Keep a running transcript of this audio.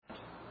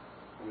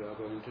we are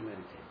going to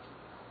meditate.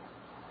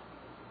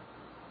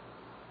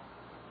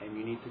 And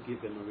you need to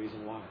give them a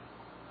reason why.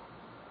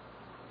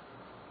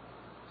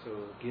 So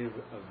give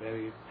a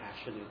very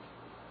passionate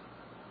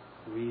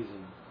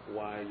reason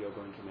why you're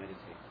going to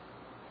meditate,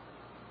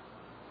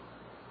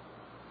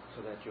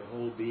 so that your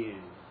whole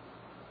being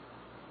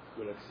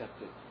will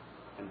accept it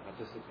and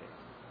participate.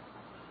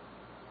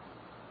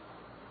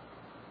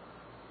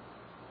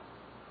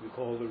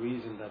 Recall the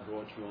reason that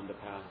brought you on the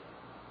path,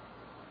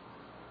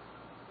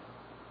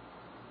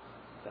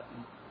 that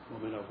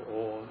moment of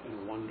awe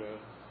and wonder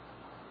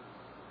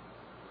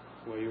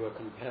where you were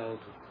compelled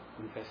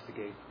to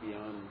investigate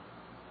beyond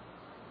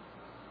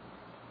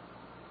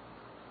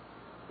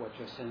what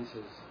your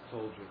senses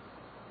told you.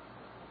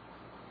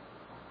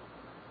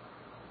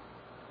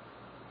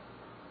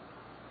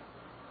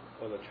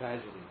 Or the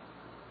tragedy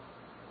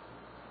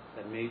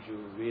that made you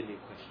really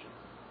question.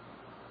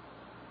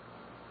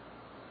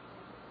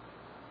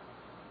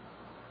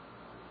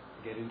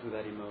 Get into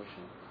that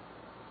emotion.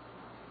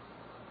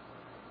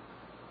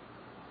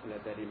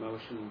 Let that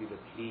emotion be the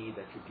plea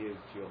that you give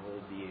to your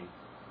whole being.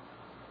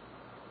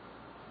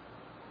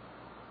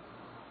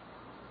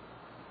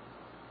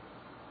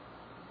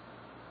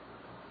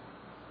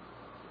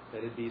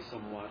 Let it be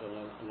somewhat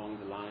along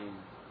the line,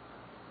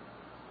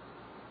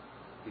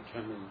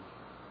 determined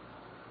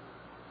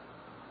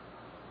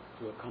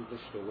to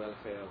accomplish the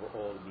welfare of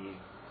all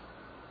beings.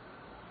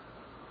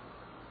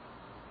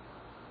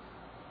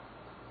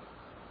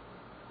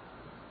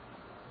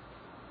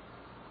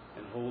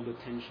 And hold the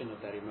tension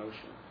of that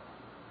emotion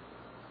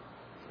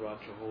throughout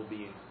your whole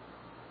being.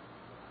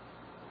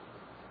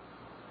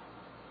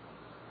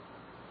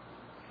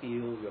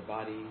 Feel your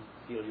body,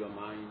 feel your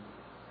mind,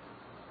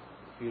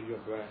 feel your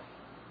breath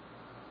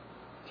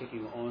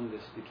taking on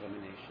this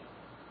determination.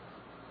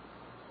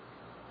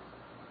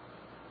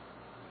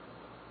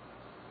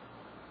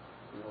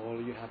 And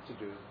all you have to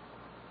do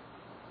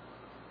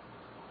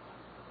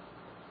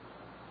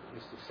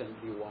is to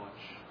simply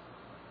watch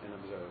and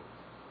observe.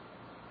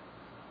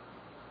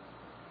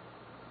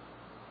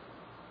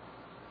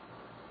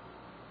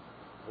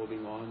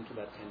 Holding on to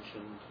that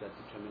tension, to that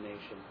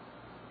determination.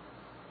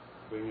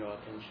 Bring your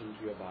attention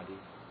to your body.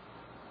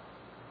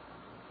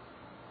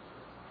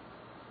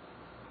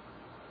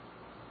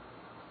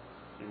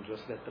 And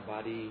just let the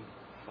body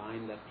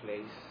find that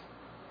place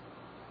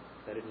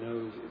that it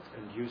knows it's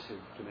conducive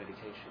to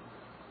meditation.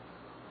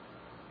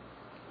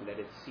 And let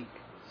it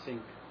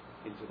sink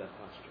into that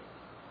posture.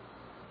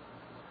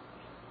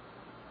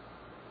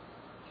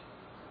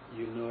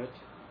 You know it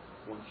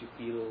once you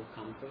feel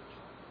comfort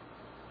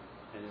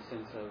and a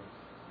sense of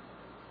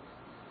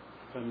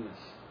firmness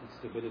and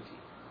stability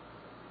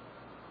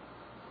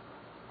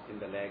in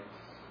the legs,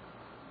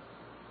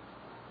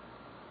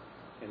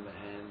 in the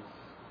hands.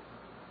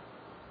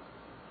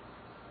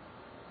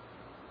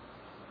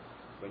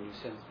 When you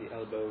sense the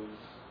elbows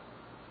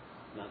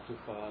not too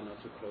far,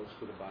 not too close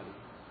to the body.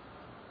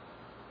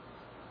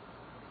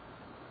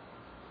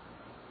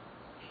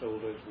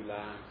 Shoulders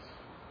relax,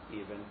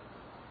 even.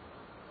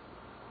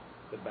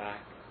 The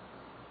back.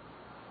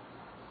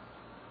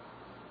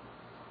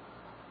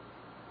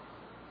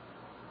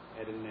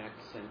 Head and neck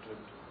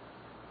centered.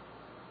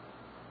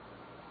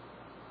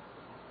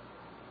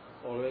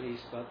 Already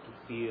start to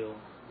feel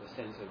the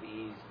sense of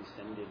ease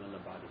descending on the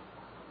body.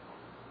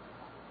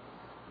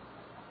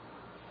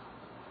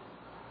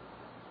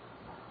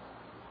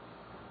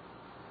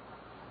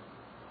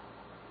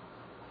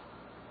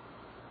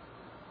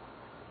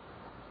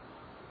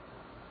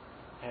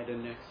 Head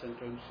and neck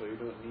centered, so you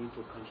don't need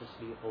to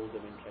consciously hold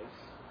them in place.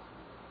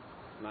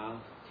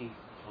 Mouth, teeth,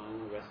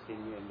 tongue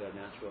resting in their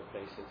natural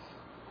places.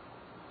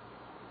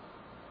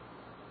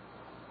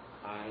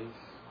 Eyes,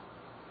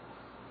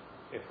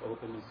 if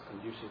open is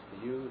conducive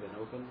to you, then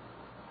open.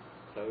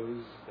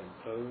 Close, then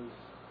close.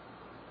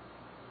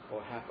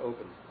 Or half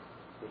open.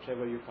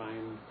 Whichever you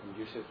find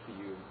conducive to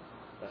you,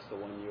 that's the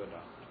one you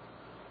adopt.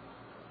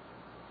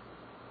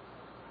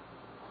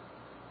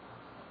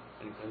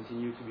 And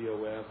continue to be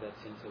aware of that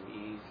sense of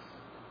ease,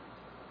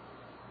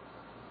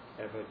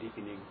 ever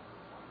deepening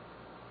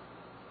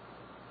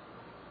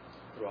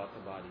throughout the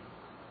body.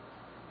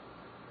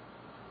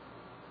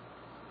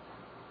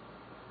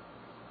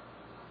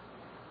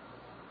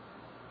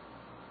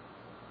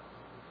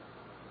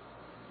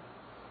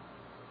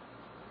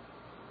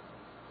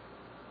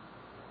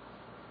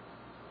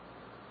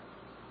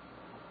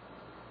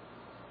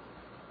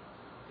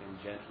 And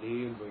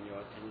gently bring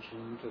your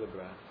attention to the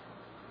breath.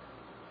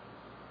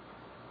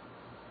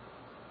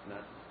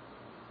 Not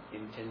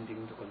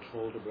intending to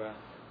control the breath,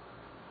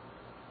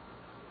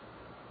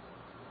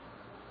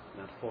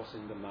 not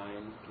forcing the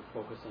mind to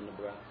focus on the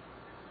breath.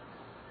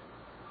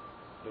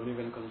 Don't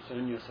even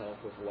concern yourself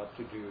with what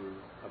to do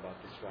about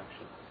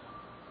distractions.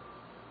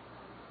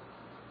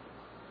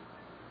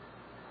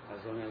 As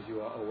long as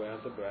you are aware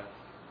of the breath,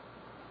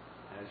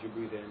 as you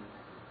breathe in,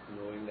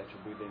 knowing that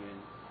you're breathing in,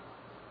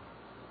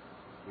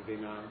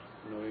 breathing out,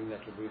 knowing that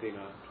you're breathing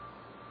out,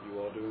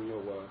 you are doing your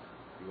work,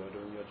 you are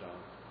doing your job.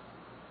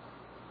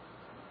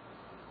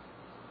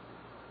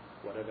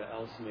 whatever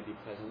else may be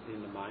present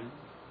in the mind.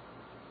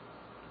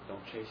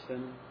 Don't chase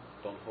them,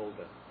 don't hold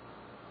them.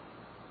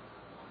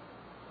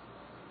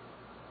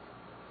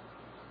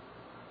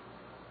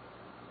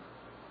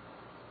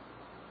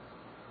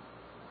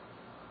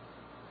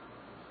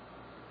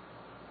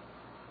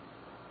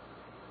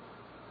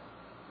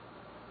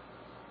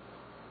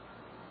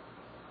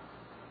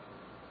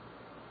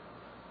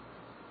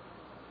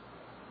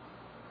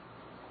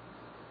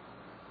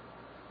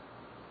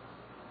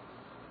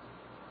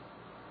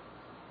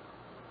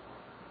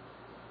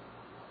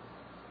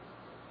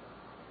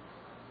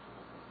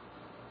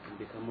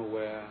 Become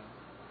aware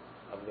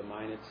of the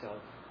mind itself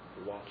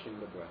watching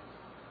the breath.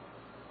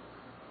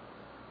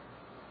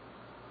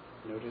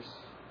 Notice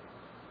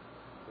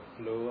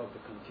the flow of the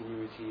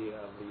continuity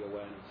of the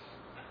awareness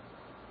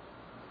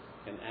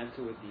and add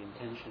to it the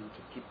intention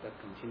to keep that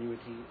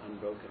continuity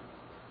unbroken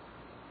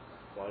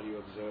while you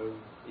observe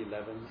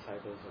 11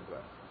 cycles of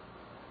breath.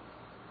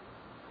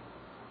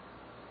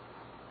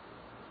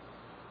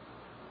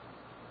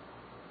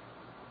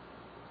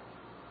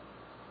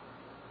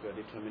 Your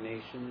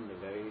determination in the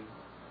very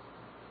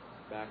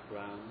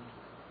background,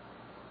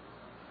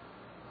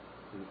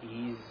 and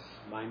ease,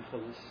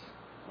 mindfulness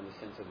on the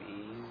sense of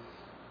ease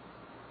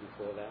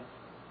before that,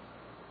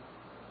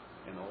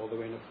 and all the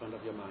way in the front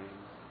of your mind,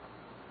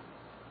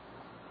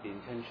 the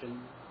intention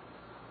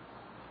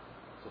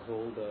to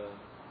hold the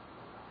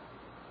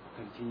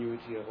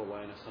continuity of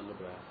awareness on the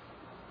breath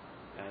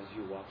as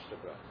you watch the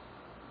breath.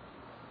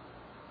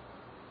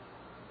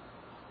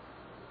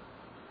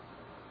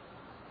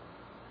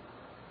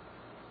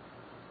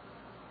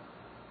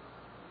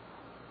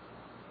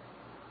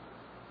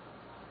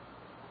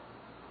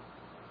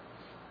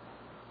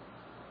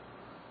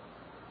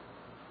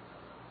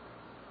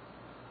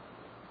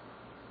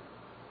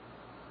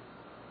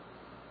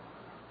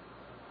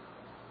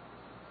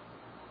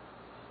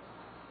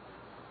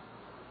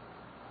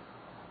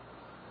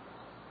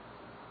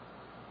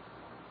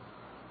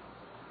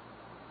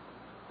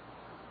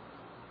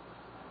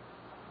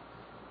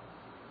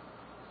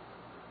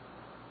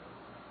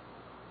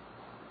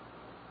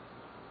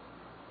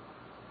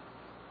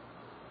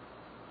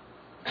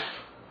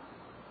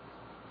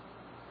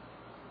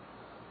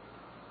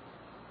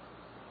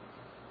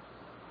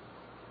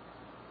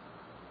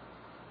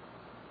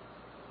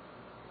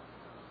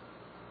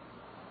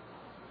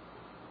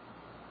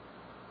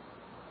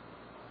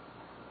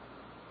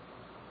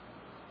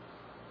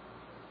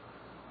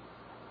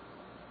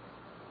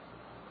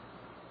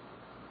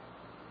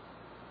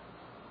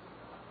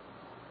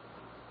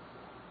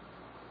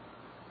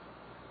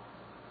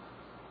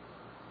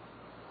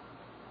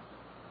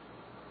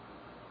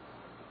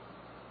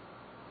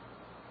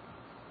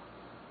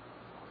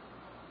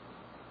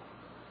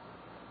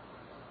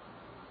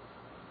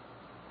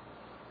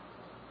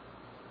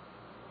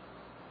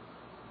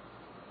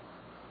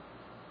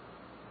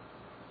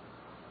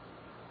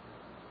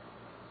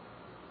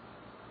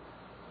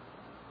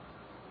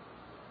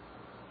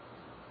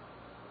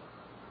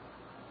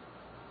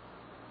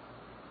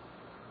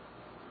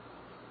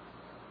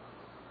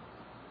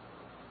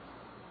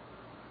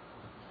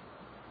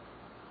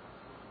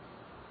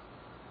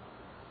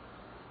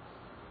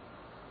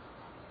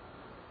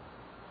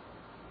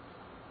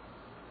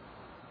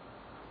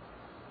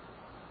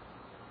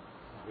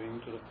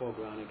 Bring to the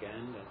foreground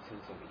again that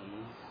sense of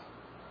ease.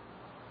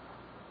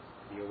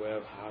 Be aware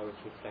of how it's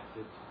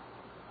reflected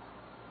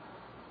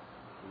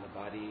in the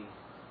body,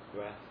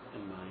 breath,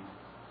 and mind.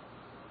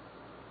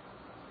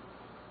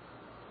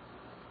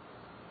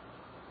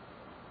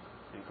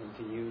 And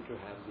continue to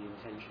have the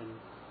intention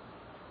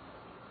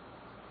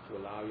to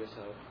allow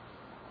yourself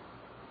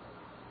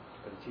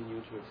to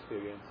continue to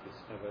experience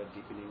this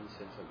ever-deepening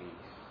sense of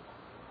ease.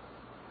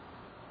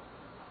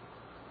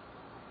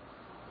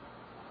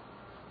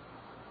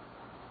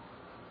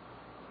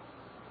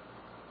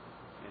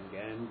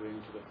 Again, bring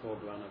to the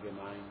foreground of your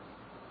mind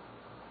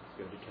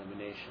your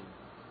determination,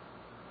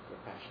 your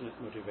passionate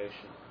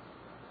motivation.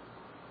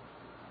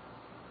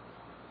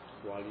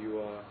 While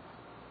you are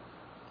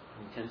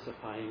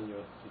intensifying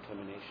your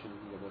determination,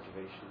 your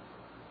motivation,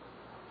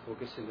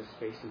 focus in the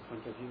space in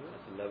front of you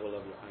at the level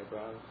of your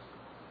eyebrows,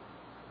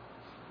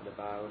 at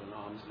about an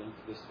arm's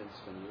length distance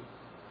from you.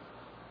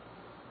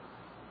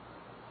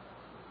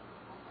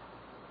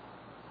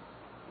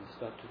 And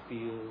start to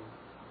feel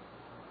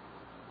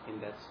in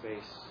that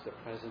space the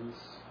presence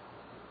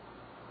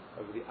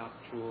of the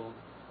actual,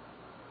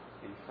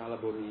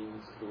 infallible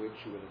means through which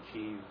you will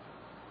achieve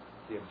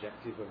the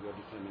objective of your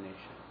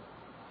determination.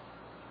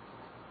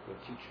 Your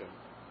teacher,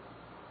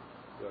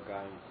 your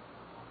guide.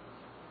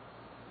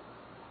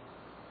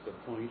 The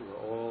point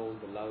where all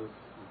the love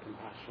and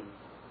compassion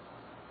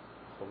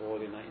of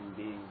all enlightened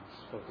beings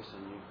focus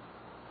on you.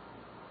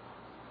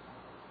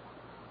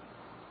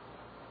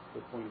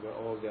 The point where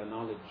all their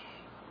knowledge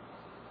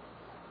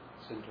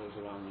centers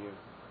around you.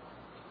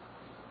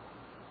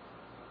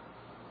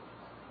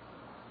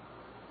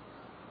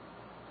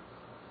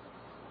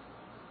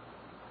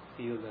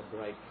 Feel that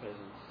bright presence.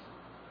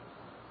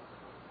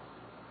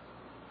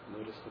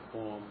 Notice the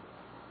form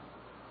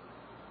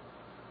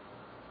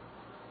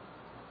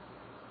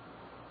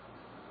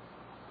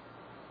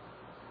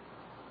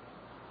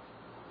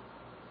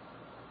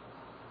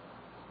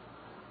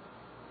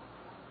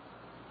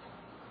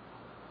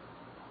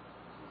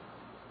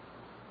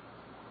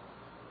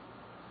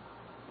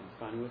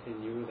Find within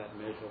you that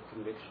measure of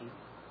conviction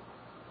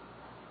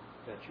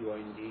that you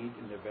are indeed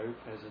in the very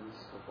presence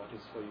of what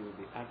is for you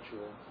the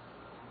actual,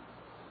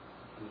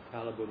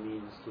 infallible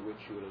means to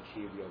which you will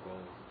achieve your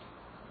goal.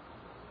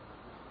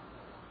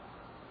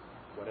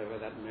 Whatever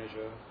that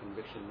measure of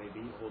conviction may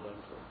be, hold on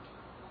to it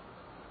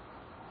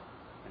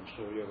and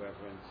show your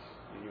reverence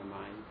in your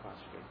mind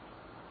prostrate.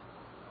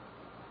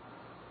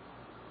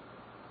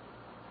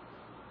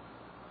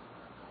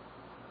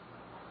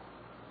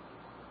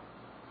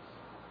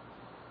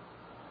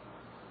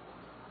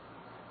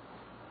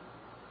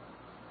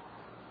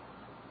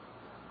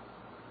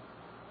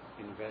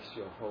 Invest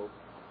your hope,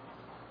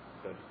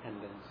 your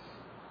dependence,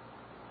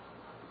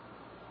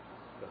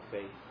 your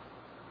faith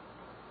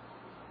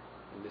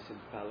in this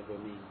infallible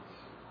means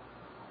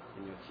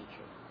in your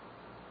teacher.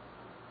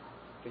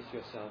 Place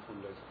yourself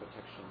under its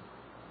protection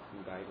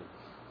and guidance.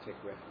 Take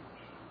refuge.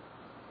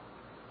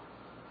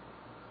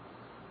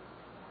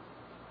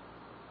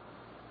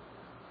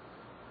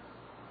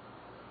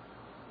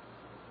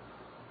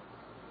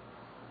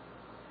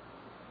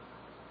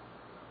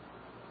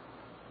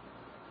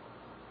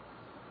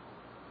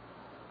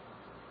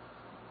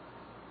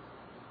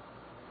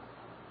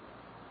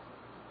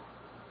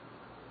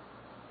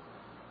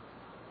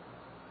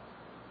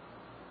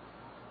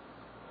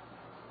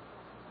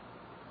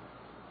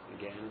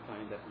 Again,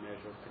 find that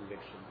measure of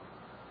conviction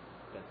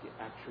that the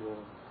actual,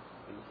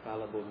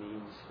 infallible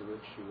means to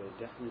which you will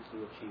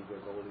definitely achieve your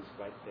goal is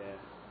right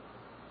there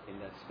in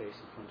that space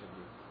in front of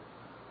you.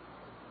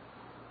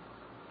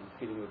 And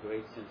feeling a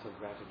great sense of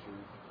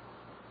gratitude,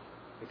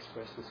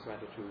 express this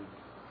gratitude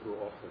through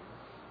offerings.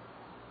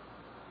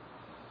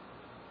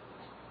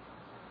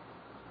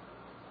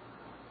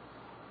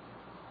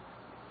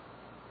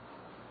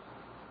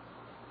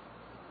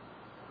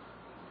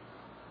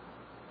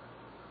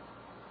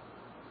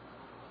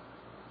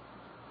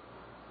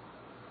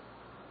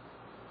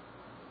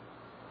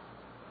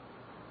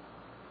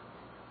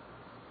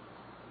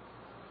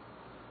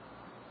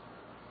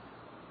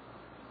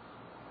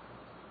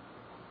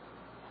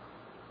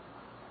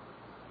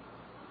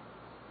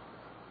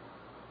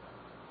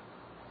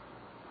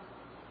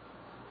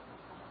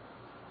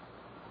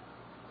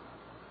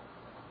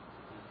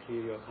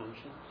 Clear your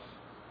conscience,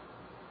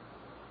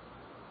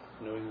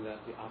 knowing that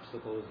the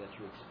obstacles that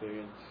you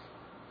experience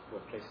were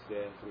placed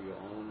there through your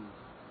own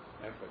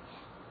efforts,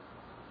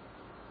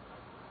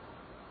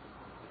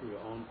 through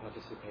your own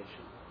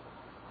participation.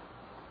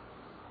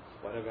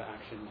 Whatever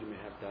actions you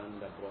may have done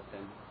that brought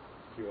them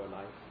to your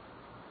life,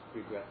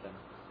 regret them,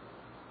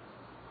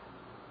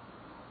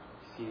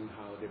 seeing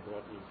how they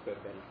brought you for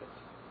benefit.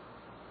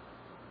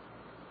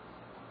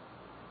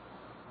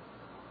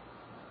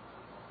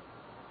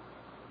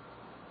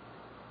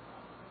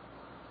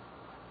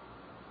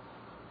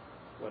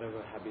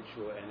 Whatever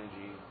habitual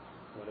energy,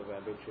 whatever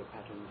habitual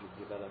patterns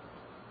you've developed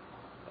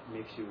that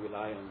makes you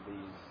rely on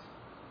these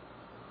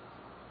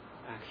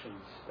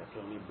actions that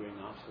can only bring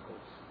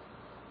obstacles.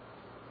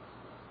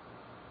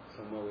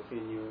 Somewhere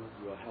within you,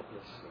 you are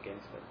helpless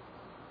against them.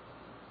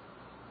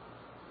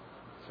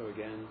 So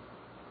again,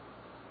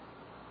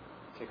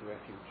 take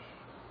refuge.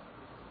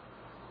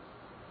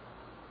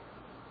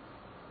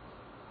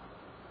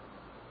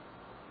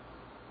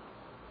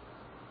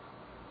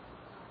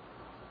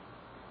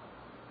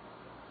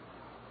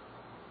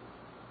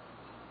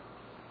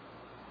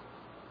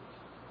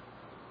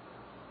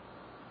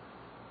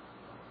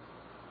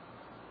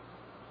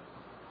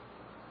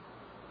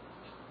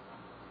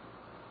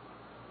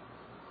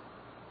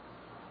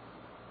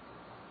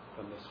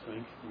 From the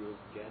strength you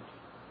get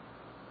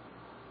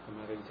from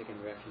having taken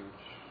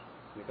refuge,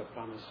 make a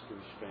promise to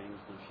restrain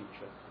in the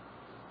future,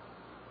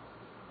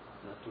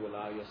 not to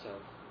allow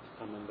yourself to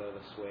come under the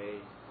sway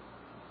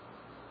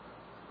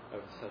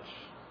of such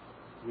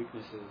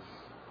weaknesses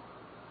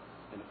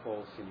and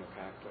faults in your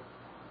character.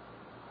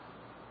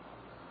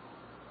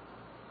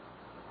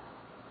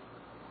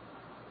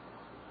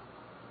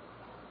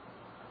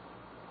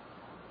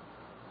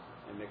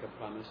 And make a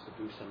promise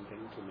to do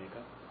something to make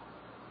up.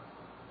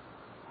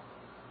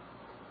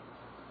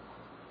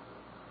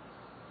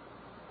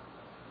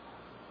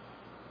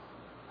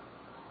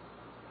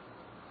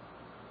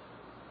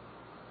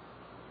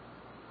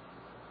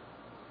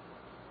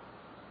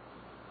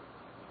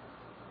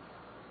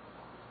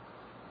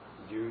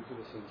 Due to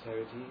the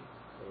sincerity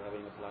of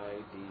having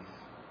applied these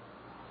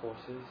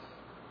forces,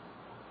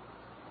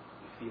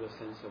 you feel a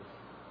sense of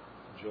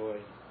joy,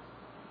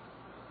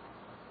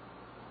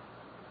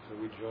 to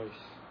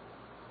rejoice.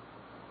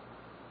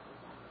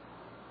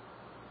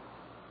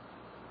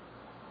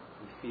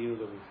 You feel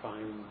the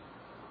refined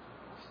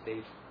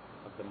state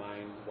of the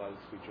mind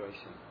whilst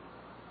rejoicing,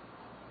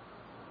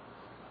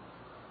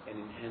 and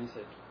enhance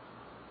it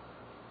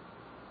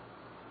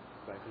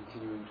by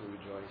continuing to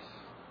rejoice.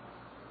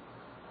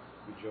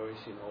 Rejoice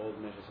in all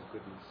measures of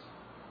goodness,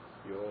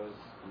 yours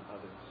and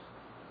others,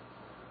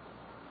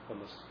 from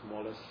the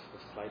smallest, the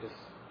slightest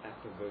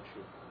act of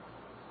virtue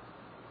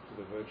to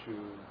the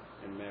virtue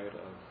and merit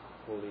of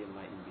wholly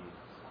enlightened beings.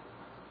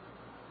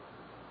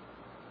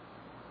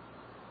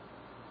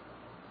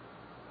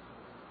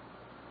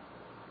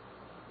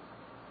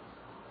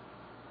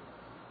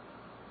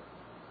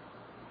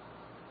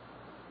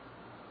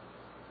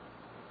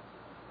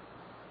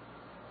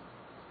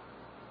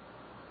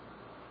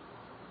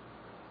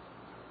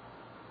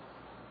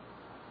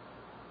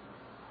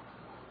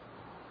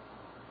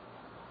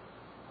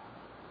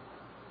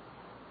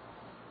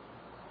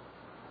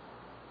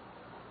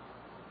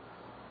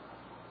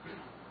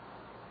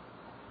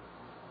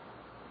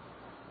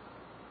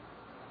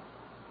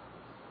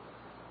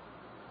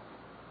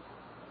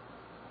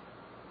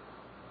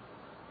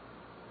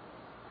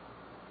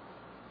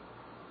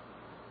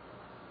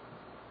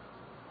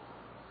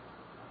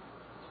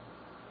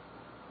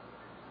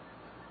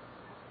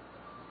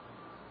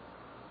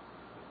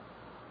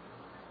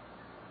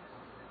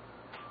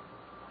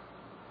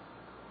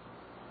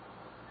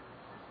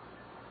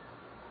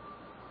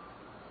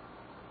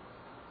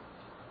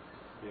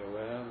 Be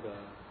aware of the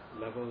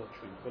level of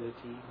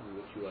tranquility in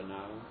which you are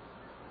now.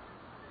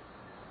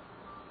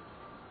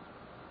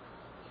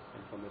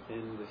 And from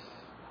within this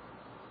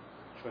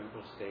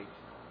tranquil state,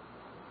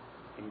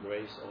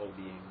 embrace all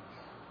beings.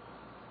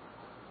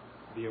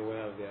 Be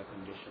aware of their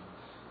conditions,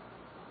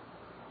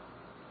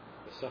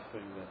 the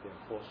suffering that they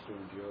are forced to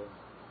endure,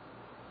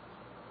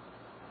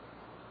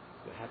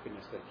 the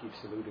happiness that keeps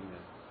eluding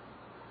them.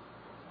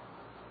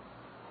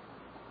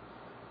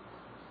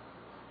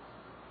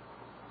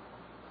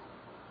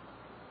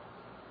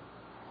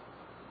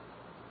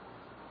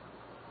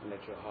 And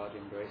let your heart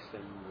embrace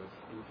them with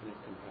infinite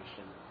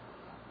compassion,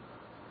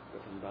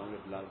 with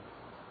unbounded love.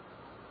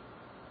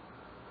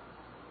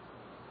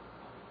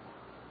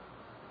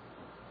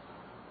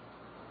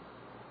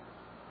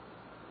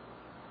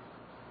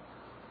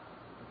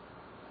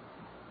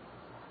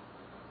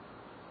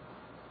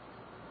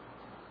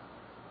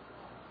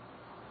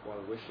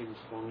 While wishing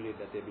strongly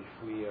that they be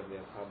free of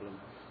their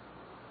problems,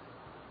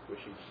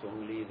 wishing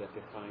strongly that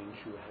they find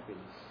true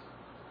happiness.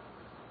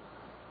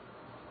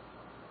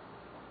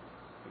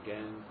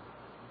 Again,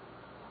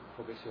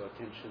 focus your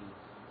attention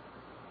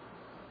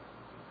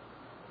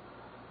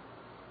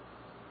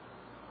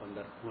on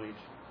that point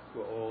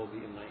where all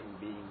the enlightened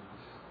beings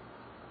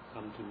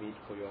come to meet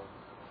for your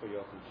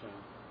concern,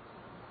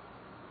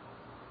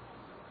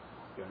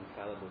 your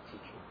infallible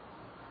teacher.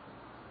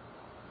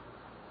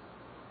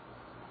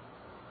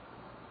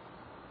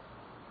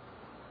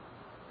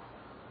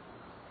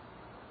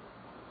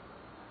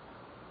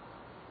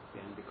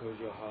 And because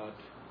your heart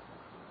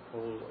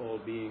holds all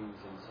beings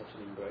in such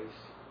an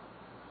embrace,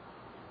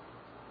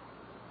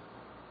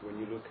 when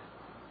you look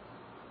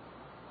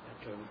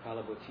at your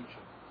infallible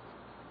teacher,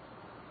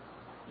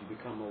 you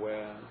become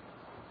aware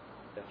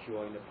that you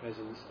are in the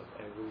presence of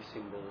every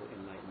single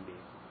enlightened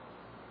being.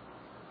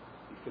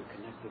 You feel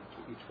connected to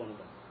each one of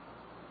them.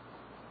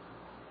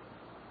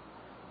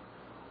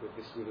 With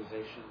this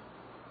realization,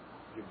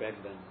 you beg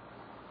them,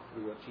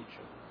 through your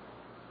teacher,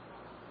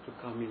 to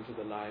come into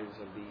the lives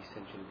of these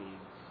sentient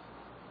beings.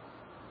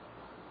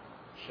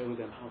 Show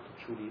them how to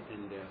truly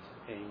end their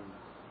pain.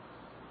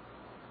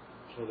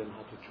 Show them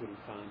how to truly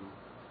find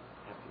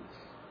happiness.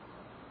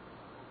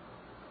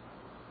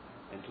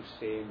 And to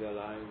stay in their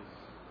lives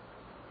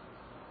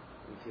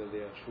until they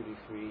are truly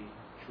free,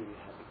 truly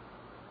happy.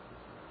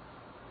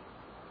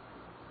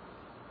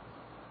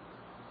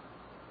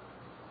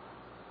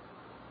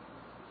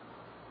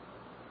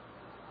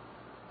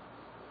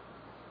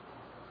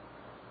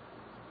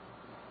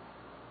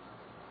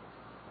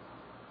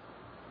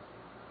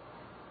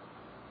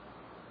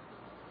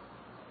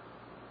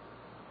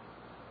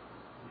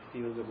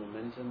 Feel the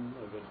momentum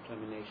of your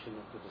determination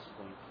up to this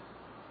point.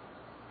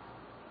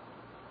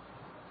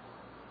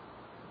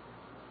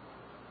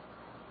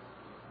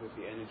 With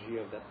the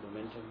energy of that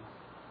momentum,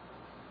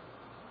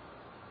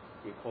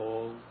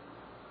 recall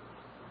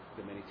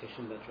the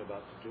meditation that you're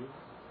about to do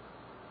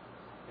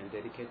and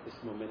dedicate this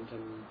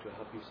momentum to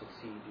help you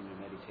succeed in your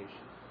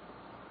meditation.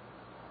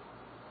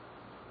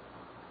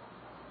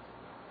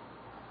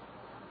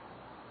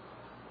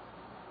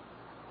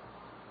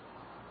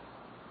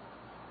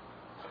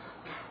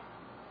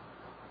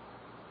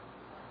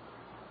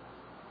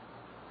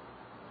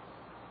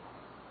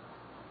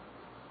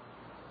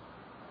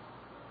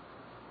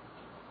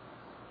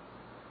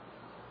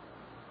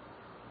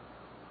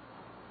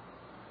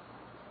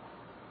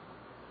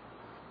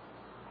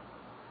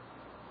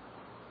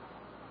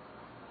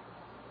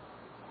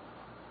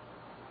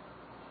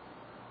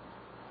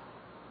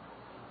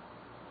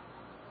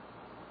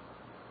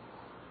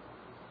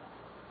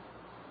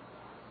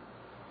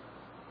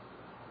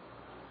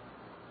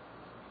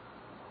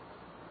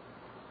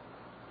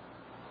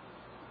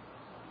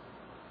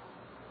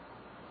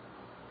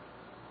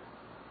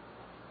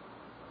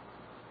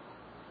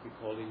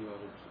 Recalling your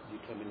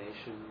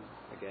determination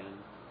again,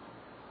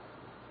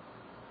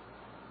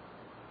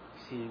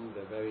 seeing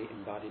the very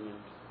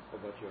embodiment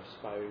of what you're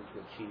aspiring to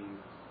achieve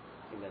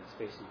in that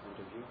space in front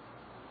of you.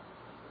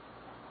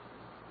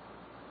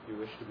 You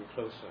wish to be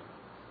closer,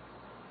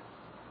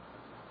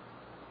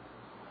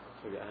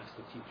 so you ask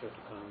the teacher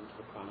to come to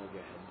the crown of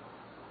your head.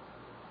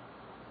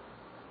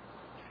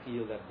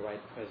 Feel that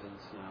bright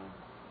presence now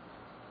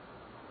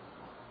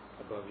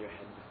above your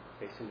head,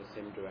 facing the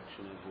same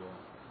direction as you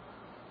are.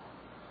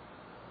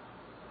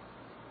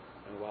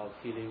 And while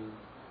feeling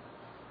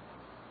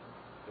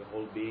the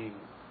whole being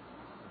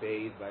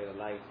bathed by the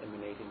light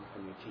emanating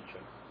from your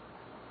teacher,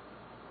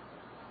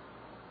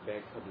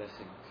 beg for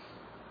blessings.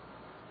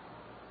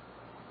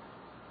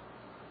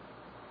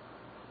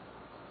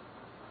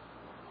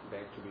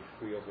 Beg to be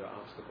free of your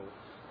obstacles.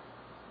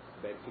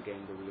 Beg to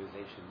gain the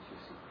realizations you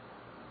seek.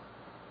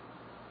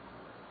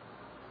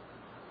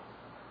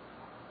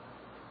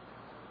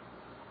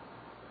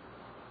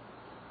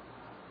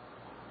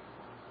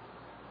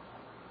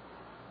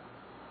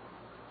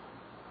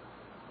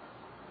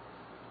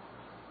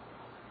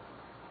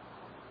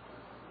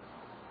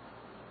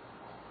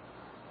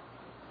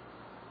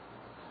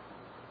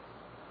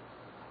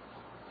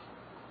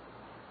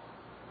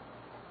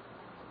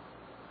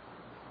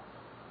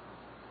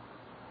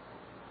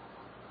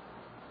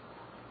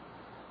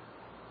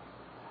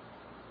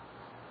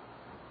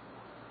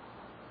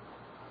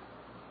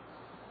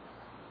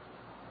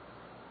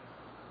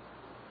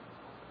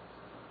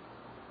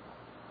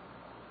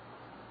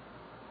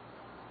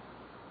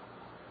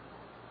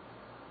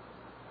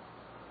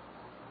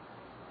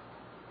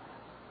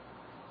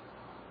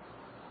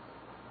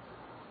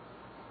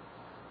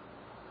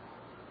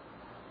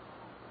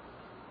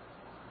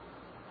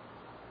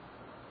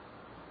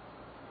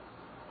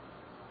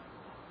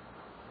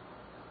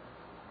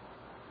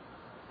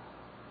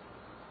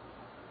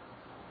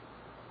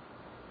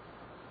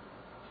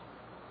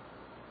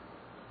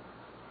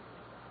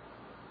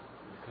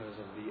 because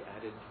of the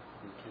added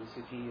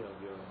intensity of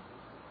your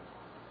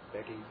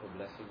begging for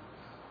blessings,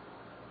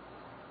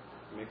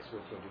 mixed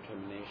with your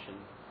determination.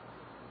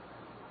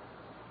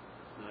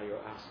 Now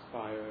you're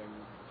aspiring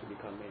to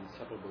become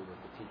inseparable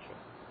with the teacher.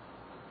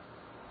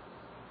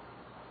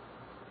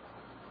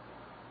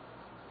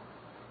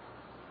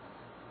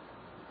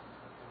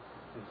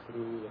 And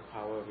through the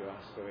power of your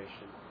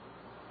aspiration,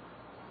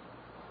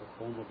 the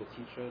form of the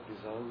teacher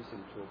dissolves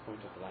into a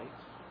point of light.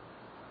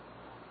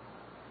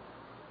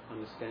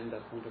 Understand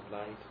that point of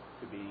light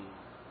to be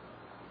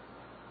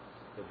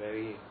the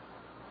very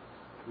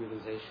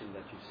realization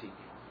that you seek,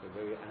 the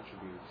very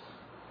attributes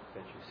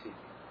that you seek.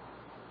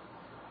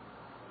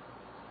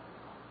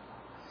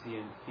 See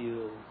and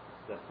feel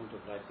that point of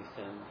light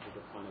descend to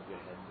the crown of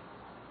your head.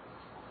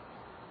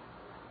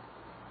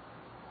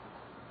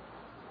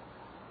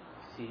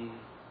 See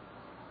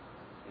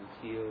and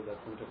feel that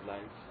point of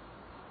light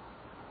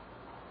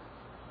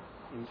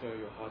enter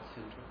your heart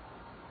center,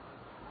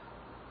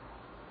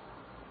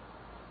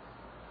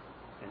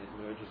 and it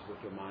merges with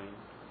your mind.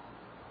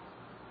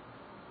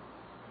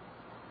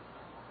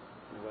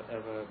 And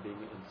whatever being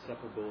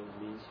inseparable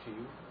means to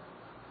you,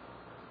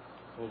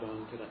 hold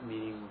on to that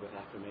meaning with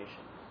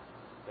affirmation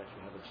that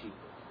you have achieved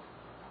it.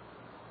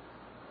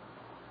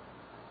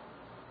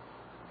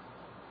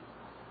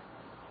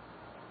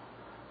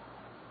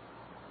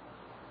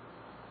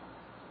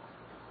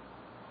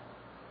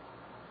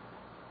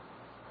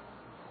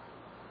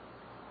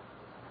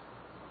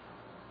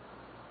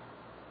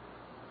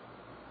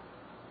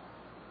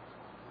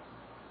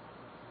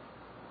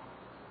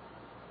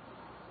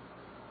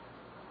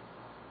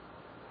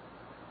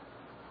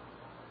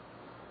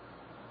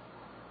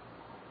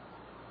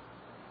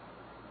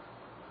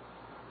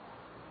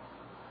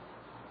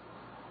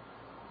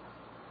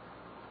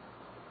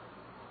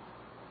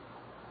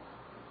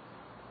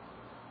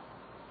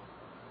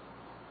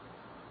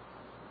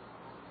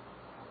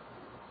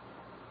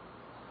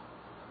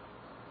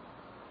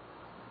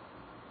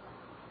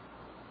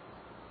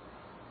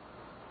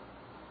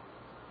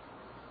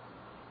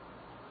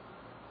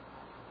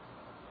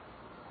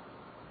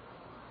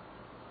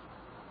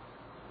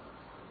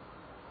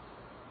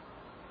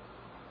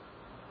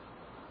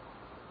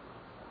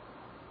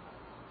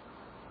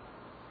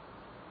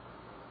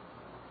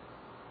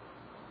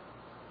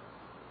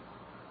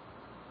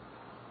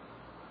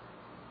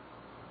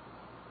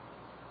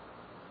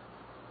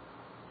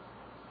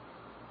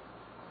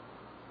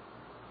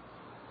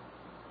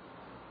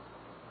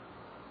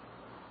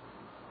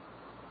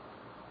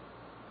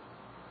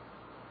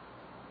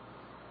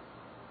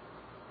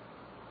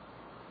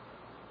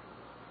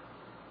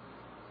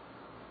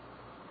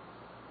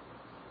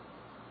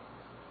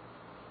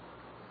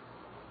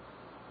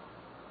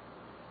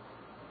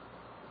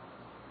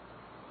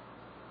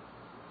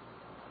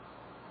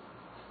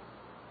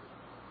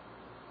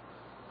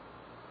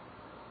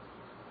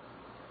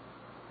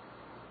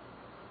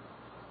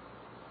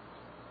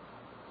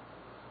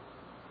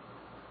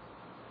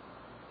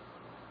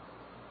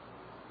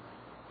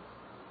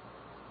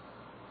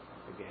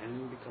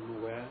 Again, become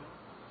aware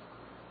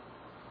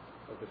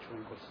of the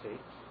tranquil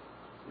state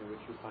in which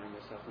you find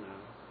yourself now.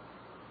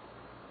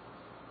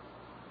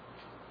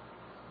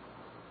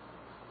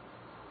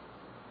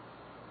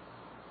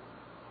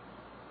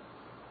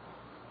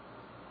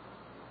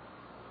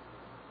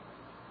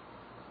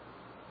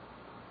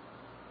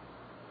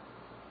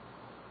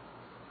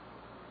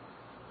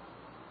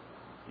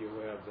 Be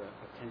aware of the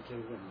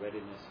attentive and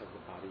readiness of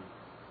the body,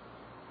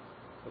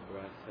 the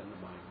breath, and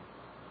the mind.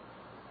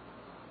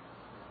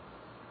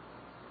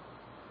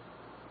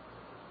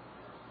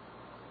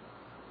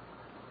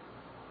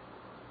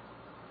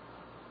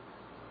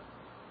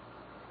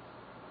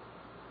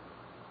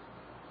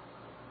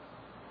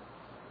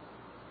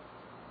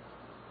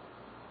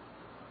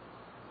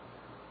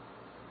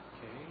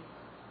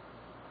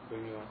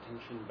 Bring your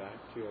attention back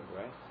to your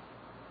breath.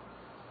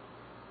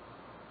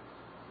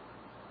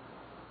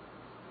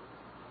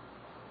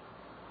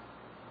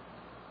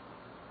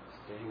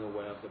 Staying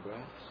aware of the breath,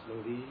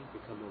 slowly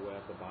become aware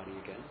of the body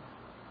again.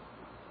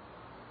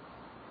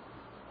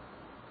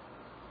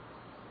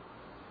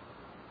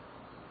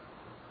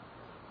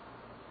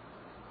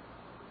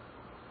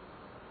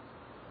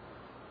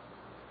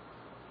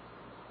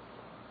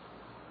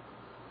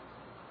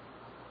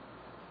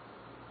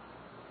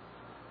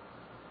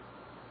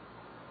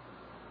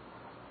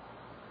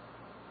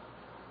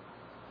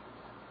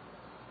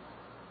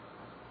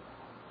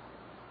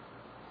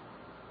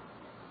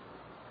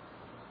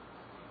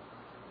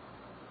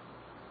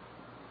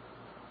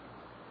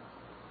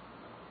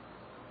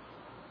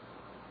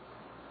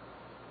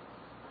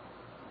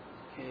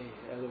 Okay,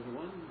 hello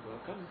everyone,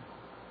 welcome.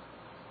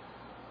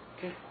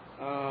 Okay,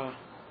 I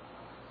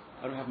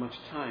don't have much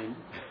time.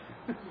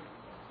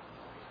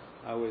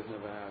 I always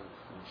never have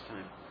much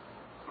time.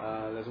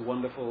 There's a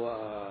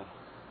wonderful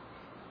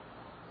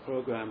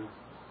program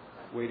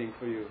waiting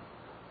for you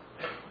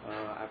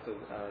after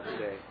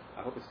today.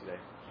 I hope it's today.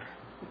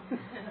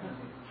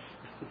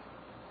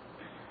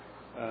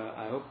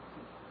 I hope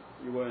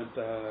you weren't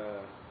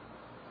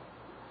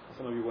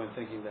some of you weren't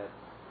thinking that.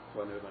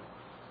 Well, never mind.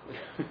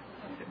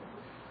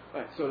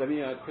 Right, so let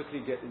me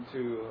quickly get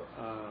into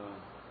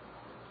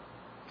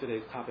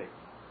today's topic.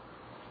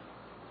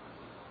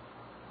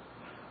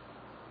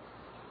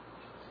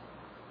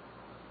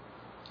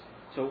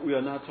 So we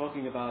are now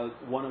talking about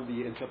one of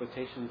the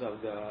interpretations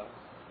of the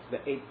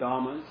 8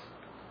 dharmas,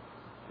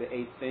 the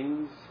 8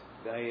 things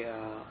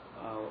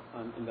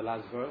in the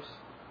last verse,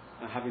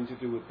 having to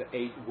do with the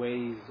 8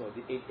 ways or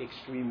the 8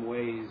 extreme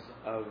ways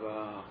of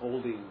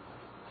holding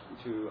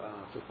to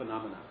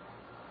phenomena.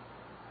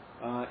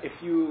 If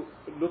you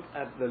look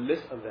at the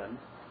list of them,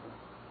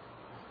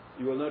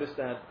 you will notice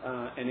that,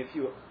 and if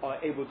you are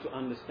able to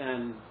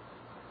understand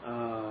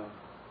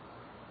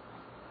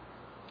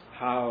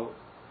how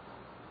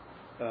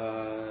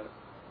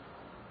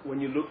when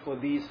you look for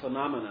these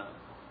phenomena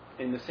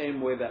in the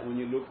same way that when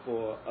you look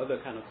for other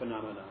kind of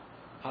phenomena,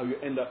 how you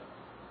end up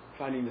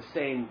finding the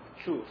same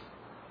truth.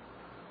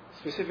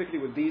 Specifically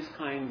with these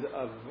kinds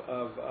of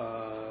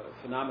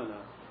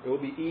phenomena, it will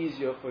be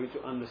easier for you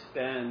to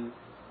understand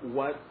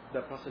what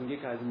the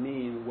Prasangikas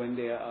mean when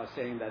they are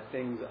saying that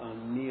things are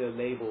mere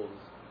labels,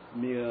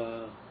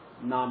 mere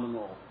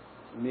nominal,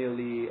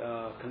 merely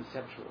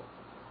conceptual.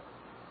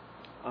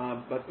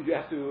 But you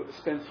have to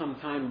spend some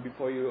time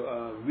before you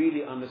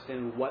really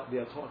understand what they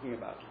are talking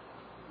about.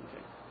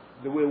 Okay.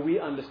 The way we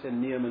understand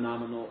mere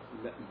nominal,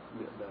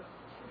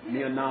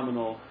 mere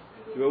nominal,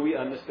 the way we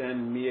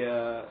understand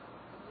mere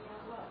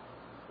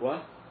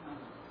what?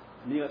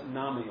 Mere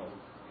nominal,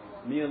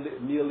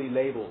 merely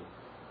labeled,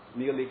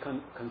 merely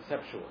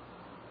conceptual.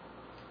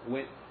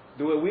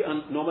 The way we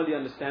normally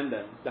understand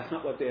them, that's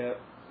not what they're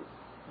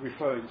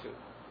referring to,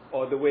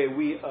 or the way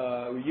we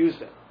use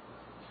them.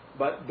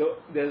 But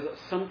there's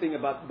something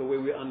about the way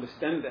we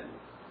understand them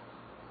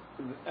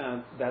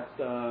that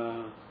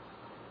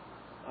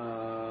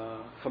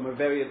from a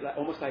very,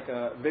 almost like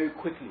a very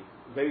quickly,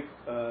 very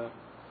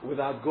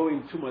without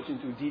going too much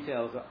into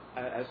details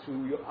as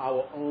to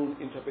our own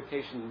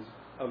interpretations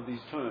of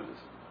these terms.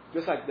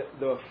 Just like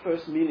the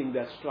first meaning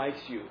that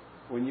strikes you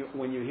when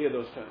you hear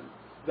those terms,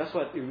 that's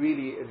what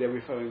they're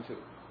referring to.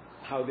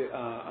 How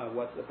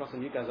what the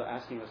Prasangikas are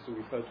asking us to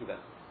refer to them.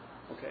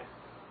 Okay,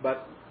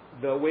 but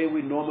the way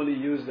we normally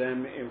use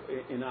them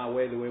in our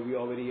way, the way we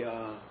already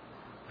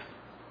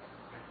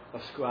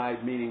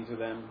ascribe meaning to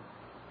them,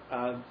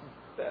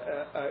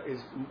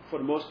 is for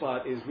the most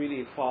part is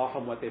really far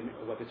from what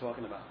they're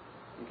talking about.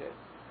 Okay,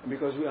 and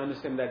because we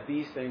understand that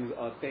these things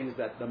are things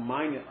that the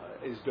mind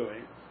is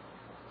doing,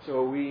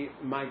 so we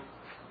might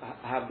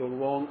have the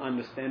wrong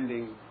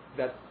understanding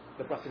that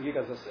the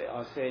Prasangikas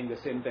are saying the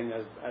same thing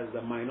as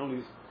the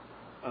mind-only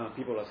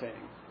people are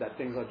saying, that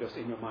things are just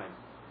in your mind.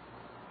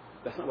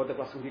 That's not what the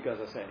Prasangikas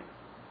are saying.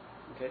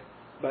 Okay?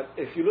 But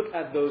if you look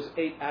at those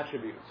 8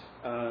 attributes,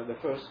 the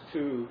first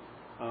 2,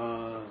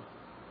 what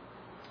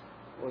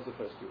was the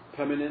first 2?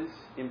 Permanence,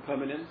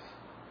 impermanence.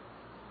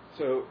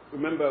 So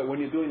remember, when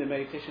you're doing the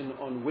meditation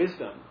on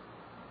wisdom,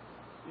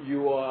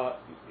 your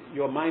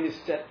mind is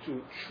set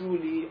to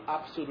truly,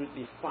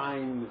 absolutely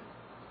find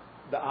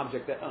the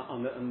object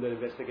under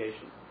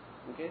investigation.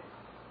 Okay?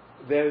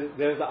 There's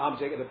the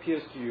object that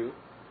appears to you,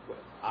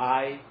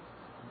 I,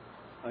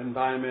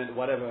 environment,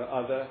 whatever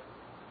other,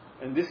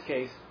 in this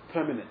case,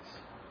 permanence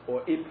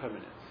or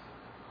impermanence.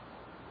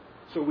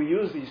 So we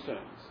use these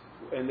terms,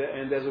 and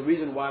there's a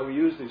reason why we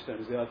use these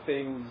terms. There are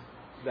things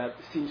that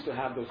seems to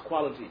have those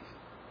qualities.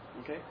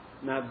 Okay?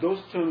 Now those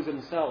terms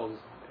themselves,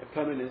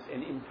 permanence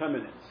and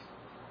impermanence,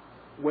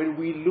 when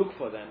we look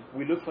for them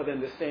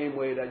the same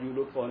way that you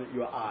look for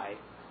your eye.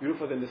 You look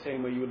for them the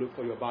same way you look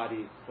for your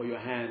body, for your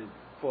hand,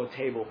 for a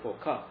table, for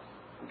a cup.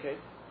 Okay?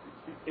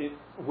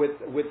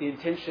 With the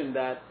intention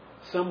that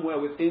somewhere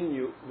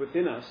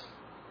within us,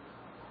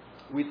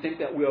 we think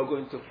that we are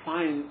going to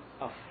find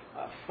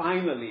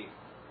finally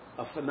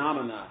a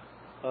phenomena,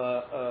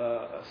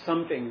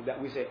 something that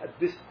we say,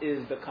 this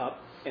is the cup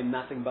and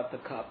nothing but the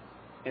cup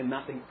and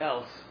nothing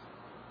else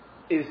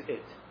is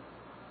it.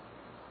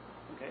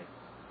 Okay,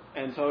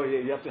 and so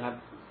you have to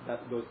have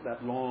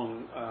that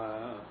long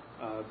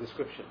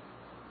description,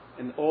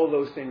 and all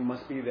those things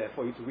must be there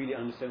for you to really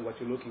understand what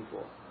you're looking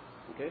for.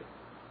 Okay.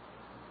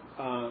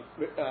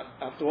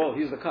 After all,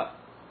 here's the cup.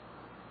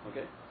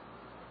 Okay?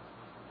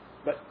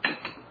 But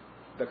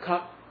the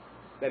cup,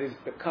 that is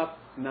the cup,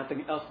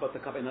 nothing else but the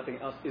cup, and nothing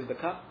else is the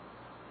cup,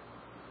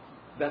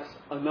 that's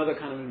another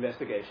kind of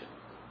investigation.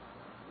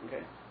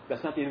 Okay?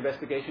 That's not the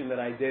investigation that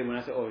I did when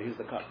I said, oh, here's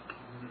the cup.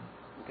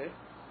 Okay?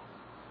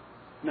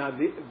 Now,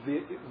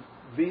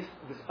 this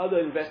other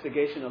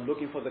investigation of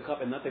looking for the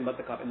cup and nothing but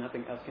the cup and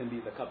nothing else can be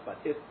the cup but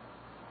it,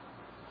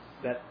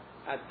 that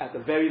at the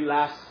very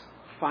last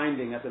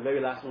finding, at the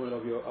very last moment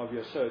of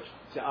your search,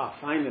 say,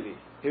 finally,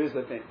 here's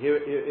the thing, here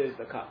is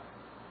the cup.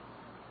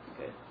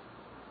 Okay,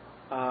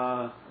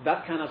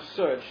 that kind of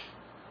search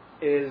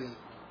is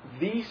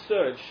the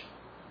search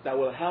that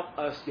will help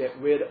us get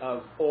rid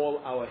of all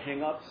our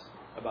hang-ups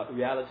about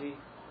reality,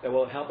 that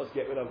will help us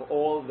get rid of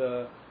all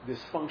the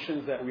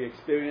dysfunctions that we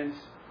experience,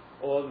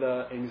 all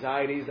the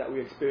anxieties that we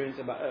experience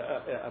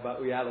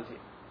about reality.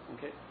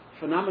 Okay,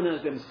 phenomena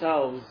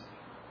themselves,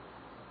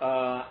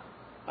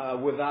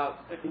 without,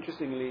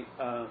 interestingly,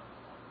 now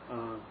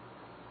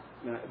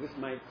this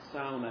might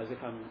sound as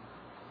if I'm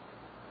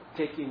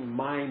taking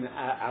mind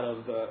out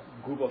of the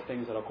group of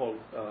things that are called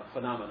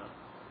phenomena.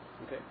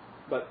 Okay,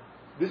 but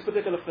this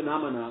particular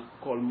phenomena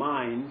called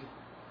mind,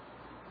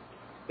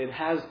 it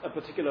has a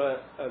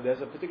particular,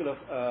 there's a particular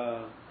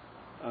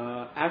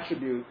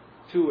attribute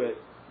to it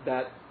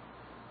that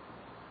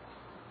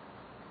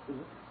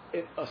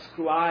it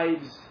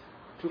ascribes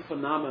to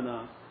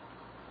phenomena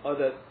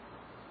other,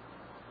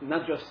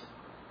 not just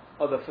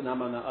other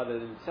phenomena other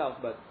than itself,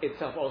 but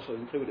itself also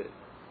included.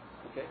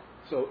 Okay,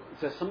 so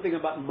there's something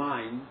about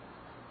mind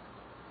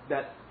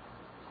that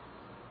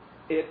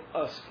it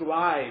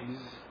ascribes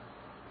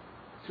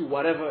to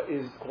whatever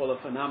is called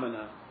a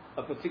phenomena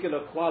a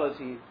particular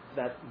quality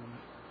that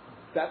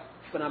that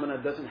phenomena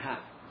doesn't have,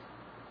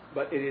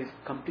 but it is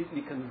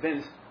completely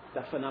convinced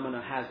that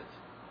phenomena has it.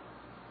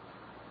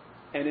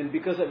 And then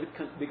because of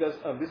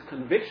this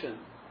conviction,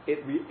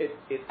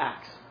 it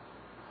acts,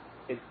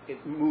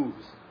 it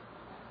moves,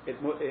 it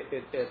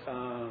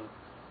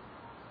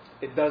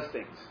does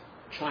things,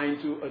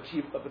 trying to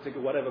achieve a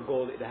particular whatever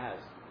goal it has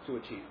to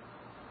achieve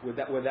with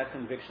that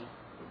conviction.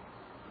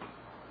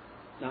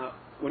 Now,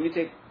 when you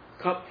take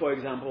cup, for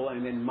example,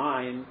 and then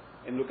mind,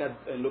 and look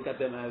at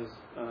them as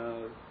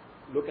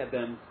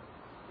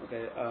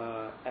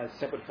as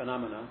separate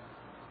phenomena,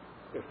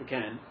 if we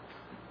can.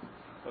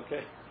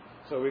 Okay,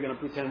 so we're going to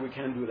pretend we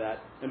can do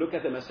that and look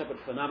at them as separate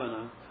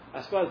phenomena.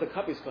 As far as the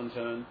cup is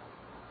concerned,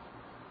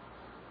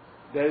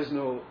 there is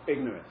no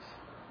ignorance.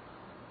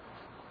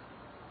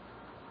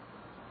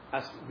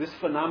 As this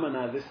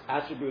phenomena, this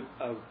attribute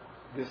of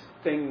this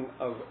thing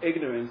of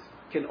ignorance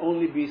can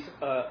only be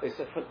is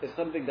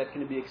something that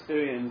can be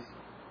experienced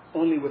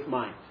only with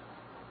mind.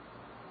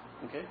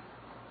 Okay,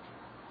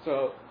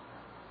 so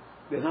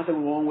there's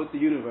nothing wrong with the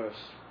universe,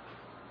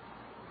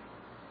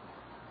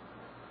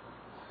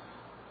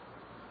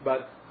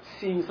 but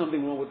seeing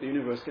something wrong with the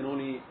universe can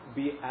only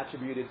be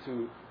attributed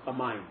to a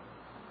mind.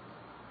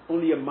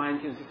 Only a mind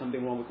can see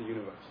something wrong with the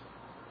universe.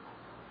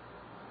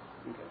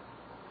 Okay.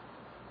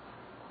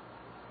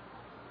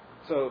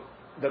 So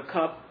the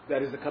cup,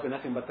 that is the cup and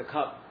nothing but the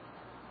cup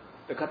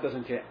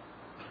doesn't care.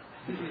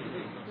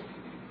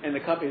 And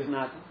the cup is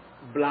not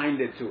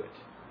blinded to it.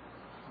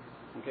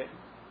 Okay?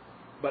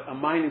 But a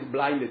mind is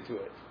blinded to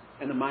it.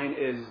 And the mind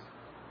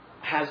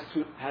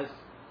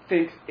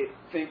thinks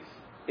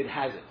it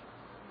has it.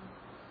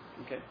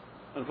 Okay?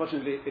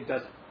 Unfortunately it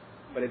doesn't.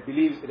 But it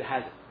believes it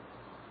has it.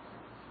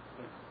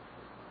 Okay?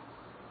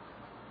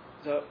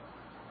 So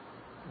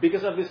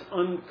because of this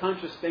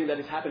unconscious thing that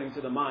is happening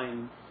to the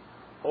mind,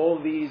 all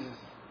these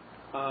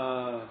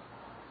a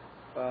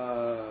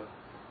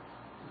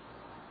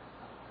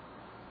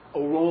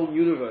wrong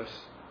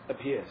universe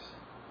appears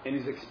and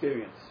is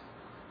experienced.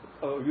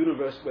 A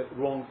universe with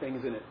wrong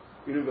things in it.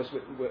 A universe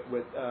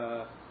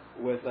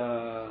with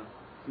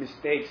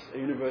mistakes. A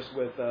universe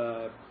with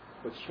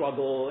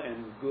struggle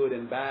and good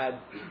and bad.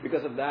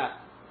 Because of that,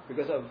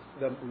 because of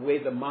the way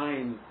the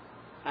mind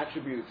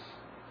attributes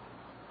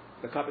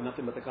the cup and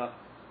nothing but the cup,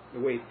 the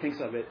way it thinks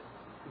of it,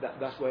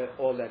 that's where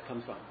all that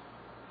comes from.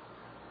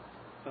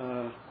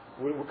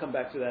 We'll come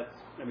back to that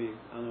maybe,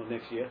 I don't know,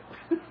 next year.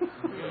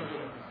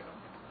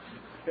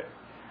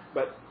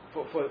 But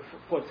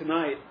for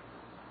tonight,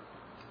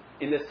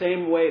 in the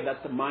same way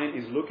that the mind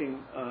is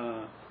looking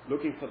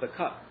for the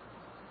cup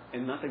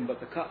and nothing but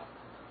the cup.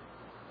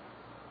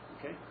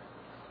 Okay?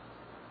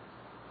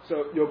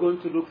 So you're going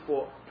to look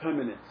for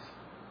permanence.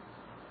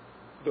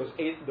 Those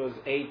eight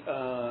what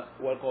are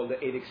called the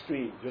 8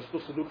 extremes. You're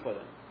supposed to look for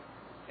them,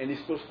 and you're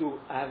supposed to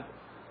have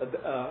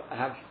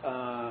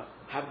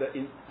the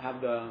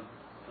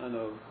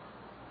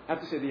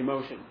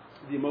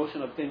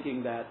emotion of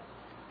thinking that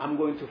I'm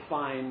going to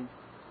find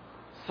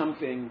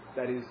something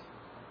that is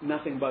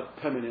nothing but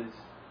permanence,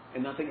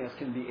 and nothing else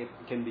can be it.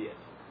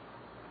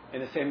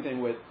 And the same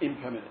thing with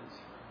impermanence.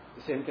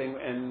 The same thing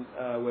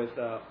with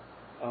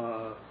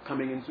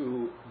coming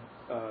into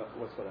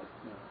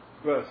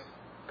birth,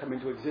 coming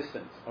to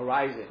existence,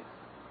 arising,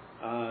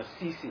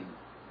 ceasing.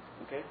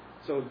 Okay.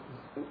 So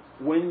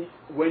when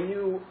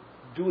you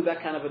do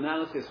that kind of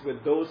analysis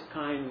with those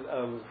kinds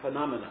of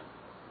phenomena,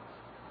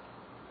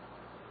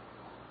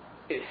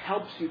 it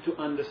helps you to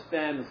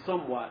understand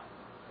somewhat,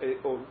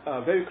 or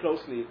very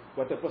closely,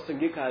 what the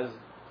Prasangikas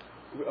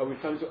are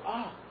referring to.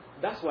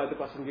 That's why the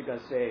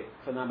Prasangikas say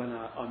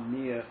phenomena are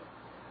mere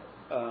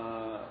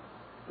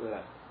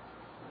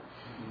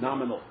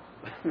nominal,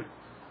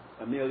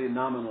 are merely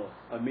nominal,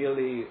 are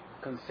merely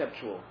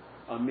conceptual,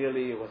 are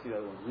merely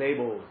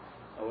labeled,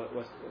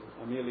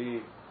 are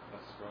merely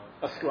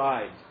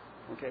ascribed.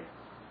 Okay.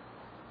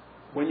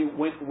 When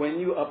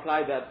you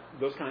apply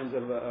those kinds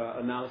of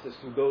analysis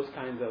to those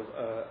kinds of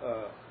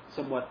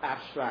somewhat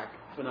abstract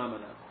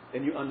phenomena,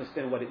 then you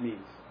understand what it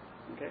means.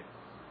 Okay.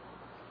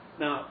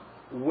 Now,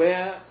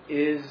 where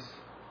is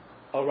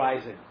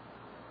arising?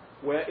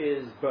 Where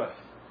is birth?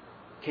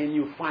 Can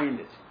you find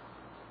it?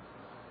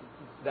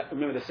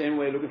 Remember, the same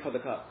way looking for the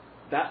cup.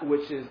 that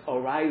which is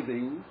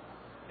arising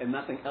and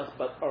nothing else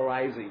but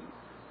arising.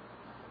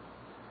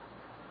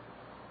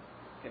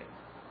 Okay.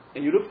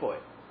 And you look for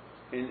it.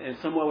 And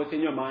somewhere within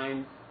your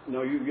mind,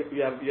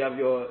 you have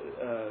your,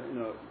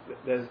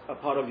 there's a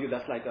part of you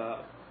that's like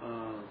a,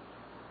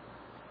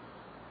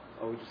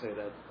 how would you say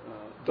that?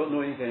 Don't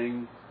know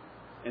anything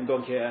and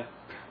don't care.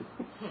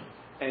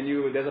 And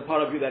there's a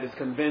part of you that is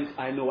convinced,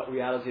 I know what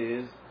reality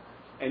is.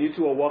 And you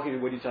two are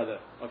walking with each other.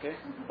 Okay?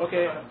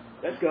 Okay,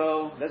 let's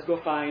go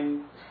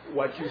find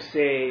what you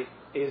say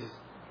is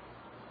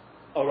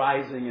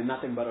arising and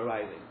nothing but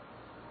arising.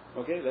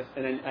 Okay?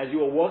 And then as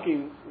you are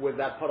walking with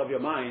that part of your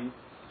mind,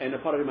 and the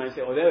part of your mind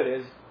say, oh, there it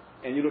is,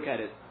 and you look at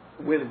it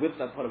with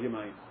that part of your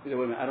mind. You say,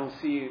 wait a minute, I don't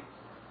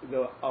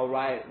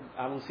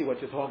see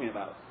what you're talking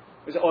about.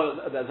 You say,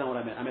 oh, that's not what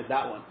I meant. I meant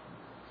that one.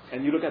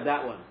 And you look at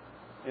that one,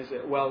 and you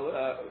say, well,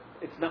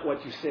 it's not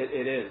what you said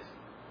it is.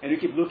 And you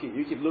keep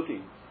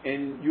looking,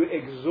 and you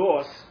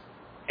exhaust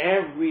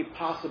every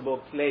possible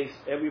place,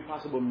 every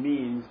possible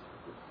means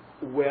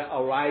where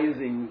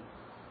arising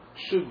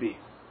should be.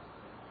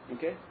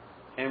 Okay?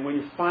 And when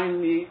you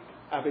finally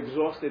have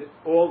exhausted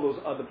all those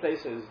other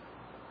places,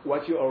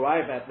 what you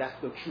arrive at,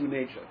 that's the true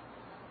nature.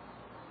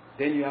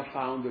 Then you have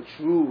found the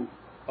true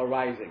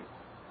arising.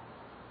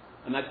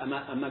 I'm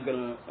not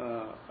going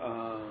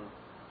to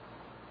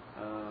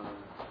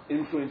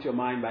influence your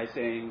mind by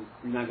saying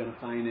you're not going to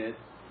find it.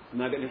 I'm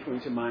not going to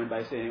influence your mind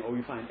by saying, oh,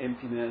 you find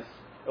emptiness.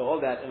 All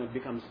that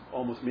becomes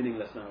almost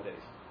meaningless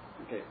nowadays.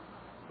 Okay,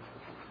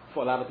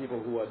 for a lot of people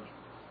who are,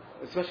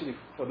 especially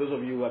for those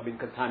of you who have been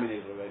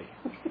contaminated already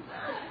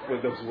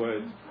with those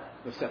words,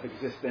 the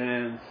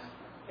self-existence,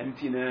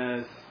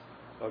 emptiness.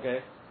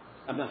 Okay,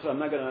 I'm not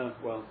gonna.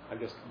 Well, I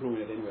just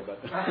ruin it anyway. But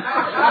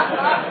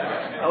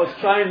I was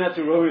trying not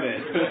to ruin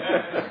it.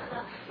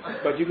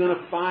 But you're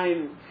gonna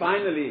find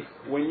finally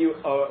when you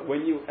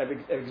have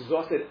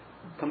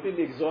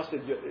completely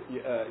exhausted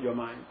your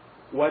mind,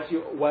 what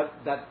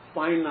that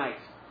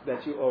finite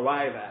that you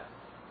arrive at,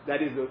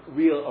 that is the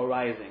real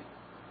arising.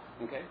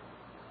 Okay.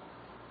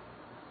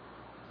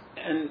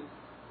 And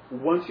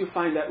once you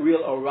find that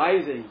real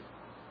arising,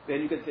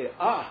 then you can say,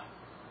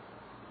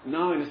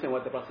 now I understand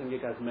what the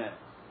Prasangika has meant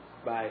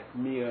by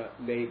mere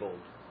labeled,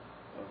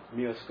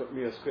 mere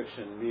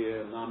ascription,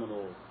 mere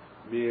nominal,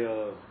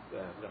 mere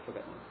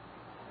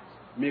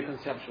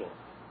conceptual.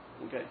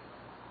 Okay?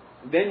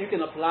 Then you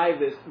can apply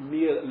this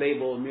mere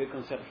label, mere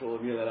conceptual,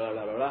 mere blah,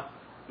 blah, blah, blah.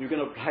 You can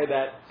apply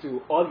that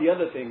to all the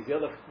other things, the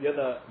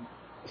other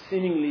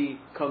seemingly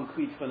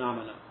concrete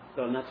phenomena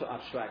that are not so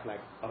abstract,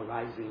 like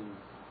arising,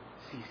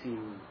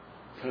 ceasing,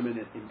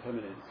 permanent,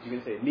 impermanence. You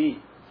can say,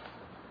 me,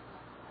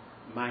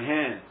 my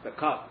hand, the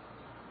cup.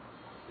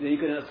 Then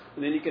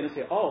you can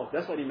say, oh,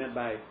 that's what he meant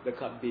by the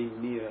cup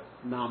being mere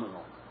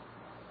nominal.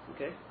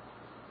 Okay?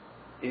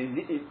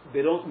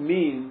 They don't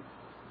mean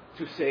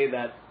to say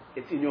that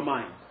it's in your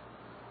mind.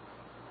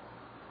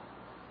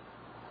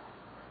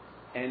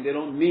 And they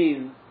don't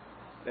mean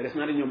that it's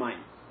not in your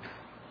mind.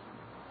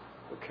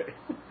 Okay?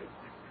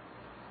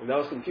 If that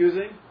was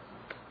confusing,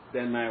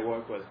 then my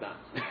work was done.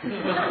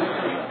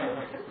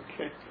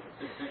 Okay?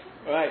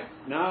 All right.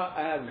 Now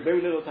I have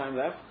very little time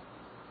left.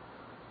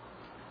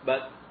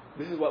 But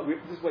this is what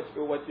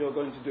you're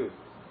going to do.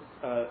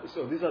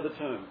 So these are the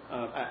terms.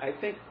 I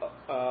think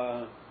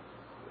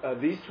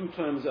these two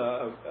terms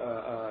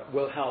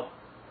will help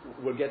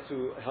you get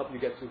to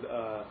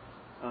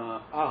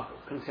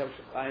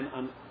conceptual. I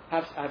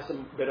have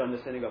some better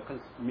understanding of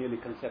merely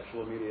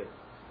conceptual,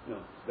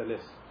 the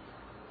list.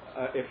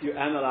 If you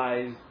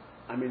analyze,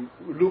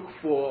 look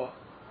for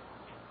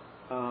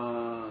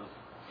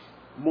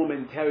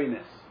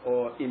momentariness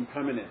or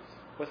impermanence.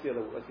 What's the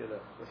other word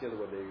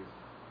they use?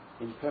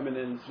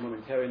 Impermanence,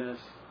 momentariness.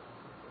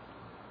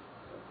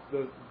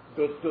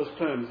 Those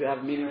terms, they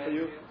have meaning for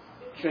you?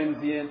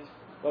 Transient.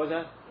 What was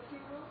that?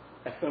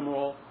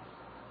 Ephemeral.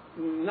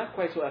 Not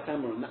quite so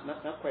ephemeral,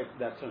 not quite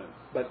that term.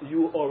 But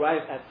you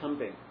arrive at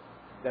something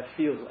that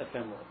feels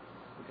ephemeral.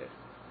 Okay.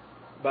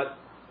 But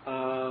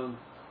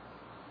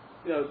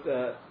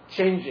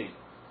changing.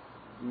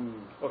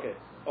 Okay.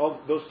 All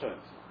those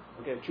terms.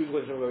 Okay. Choose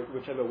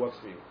whichever works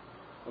for you.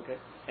 Okay.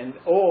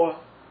 Or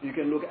you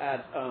can look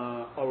at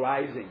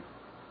arising.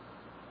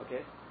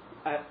 Okay.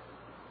 At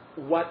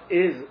what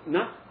is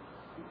not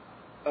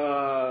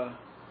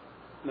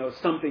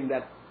something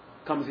that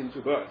comes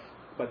into birth,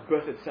 but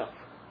birth itself.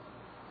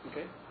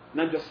 Okay.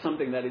 Not just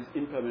something that is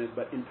impermanent,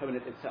 but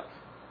impermanent itself.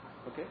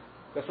 Okay.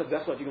 That's what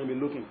you're going to be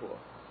looking for.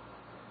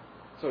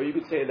 So you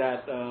could say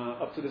that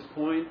up to this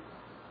point,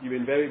 you've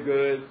been very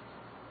good.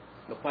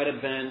 You're quite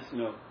advanced,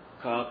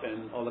 cup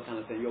and all that kind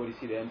of thing. You already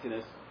see the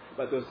emptiness.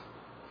 But those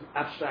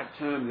abstract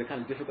terms are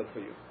kind of difficult for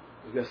you.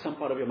 There's some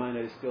part of your mind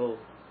that is still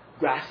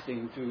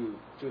grasping to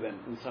them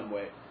in some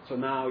way. So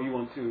now you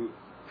want to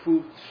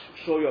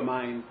show your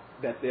mind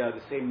that they are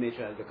the same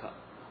nature as the cup.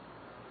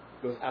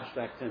 Those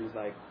abstract terms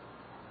like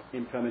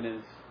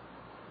impermanence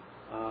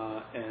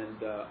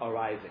and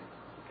arising.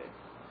 Okay.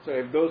 So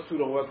if those two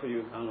don't work for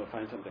you, I don't know,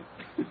 find something.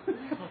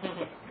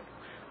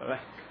 All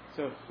right.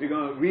 So we're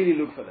going to really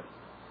look for them.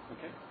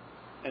 Okay?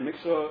 And make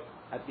sure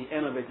at the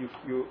end of it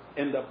you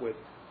end up with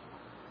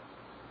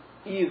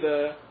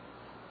either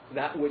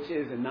that which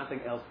is and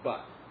nothing else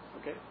but.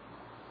 Okay?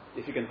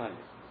 If you can find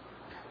it.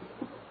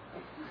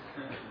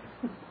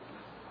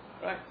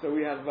 Right? So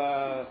we have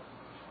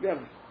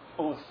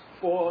almost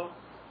 4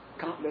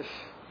 countless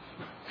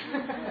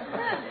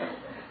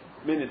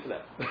minutes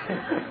left.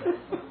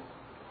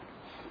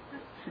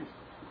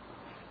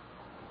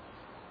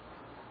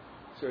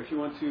 So if you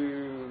want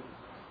to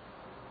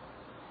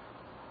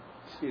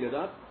speed it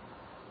up,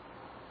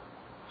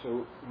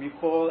 so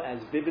recall as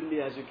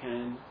vividly as you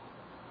can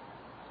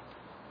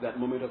that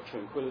moment of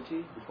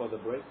tranquility before the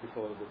break,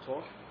 before the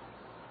talk.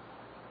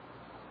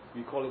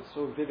 Recall it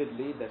so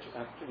vividly that you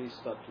actually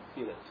start to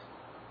feel it.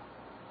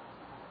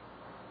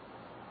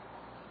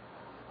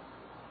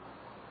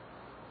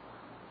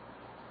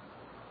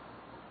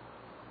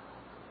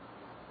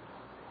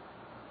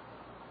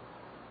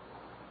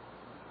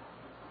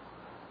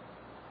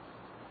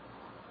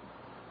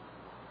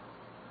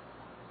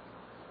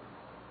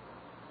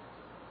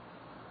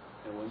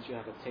 And once you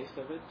have a taste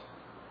of it,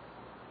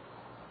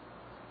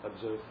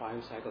 observe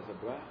 5 cycles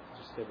of breath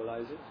to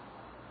stabilize it.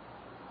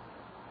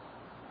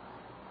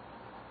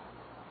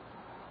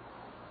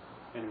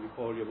 And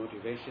recall your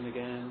motivation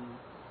again,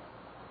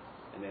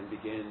 and then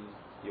begin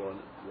your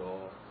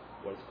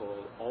what's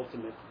called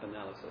ultimate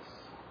analysis.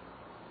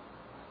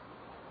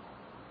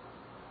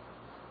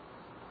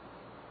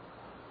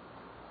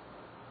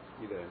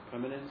 Either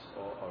impermanence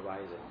or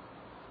arising.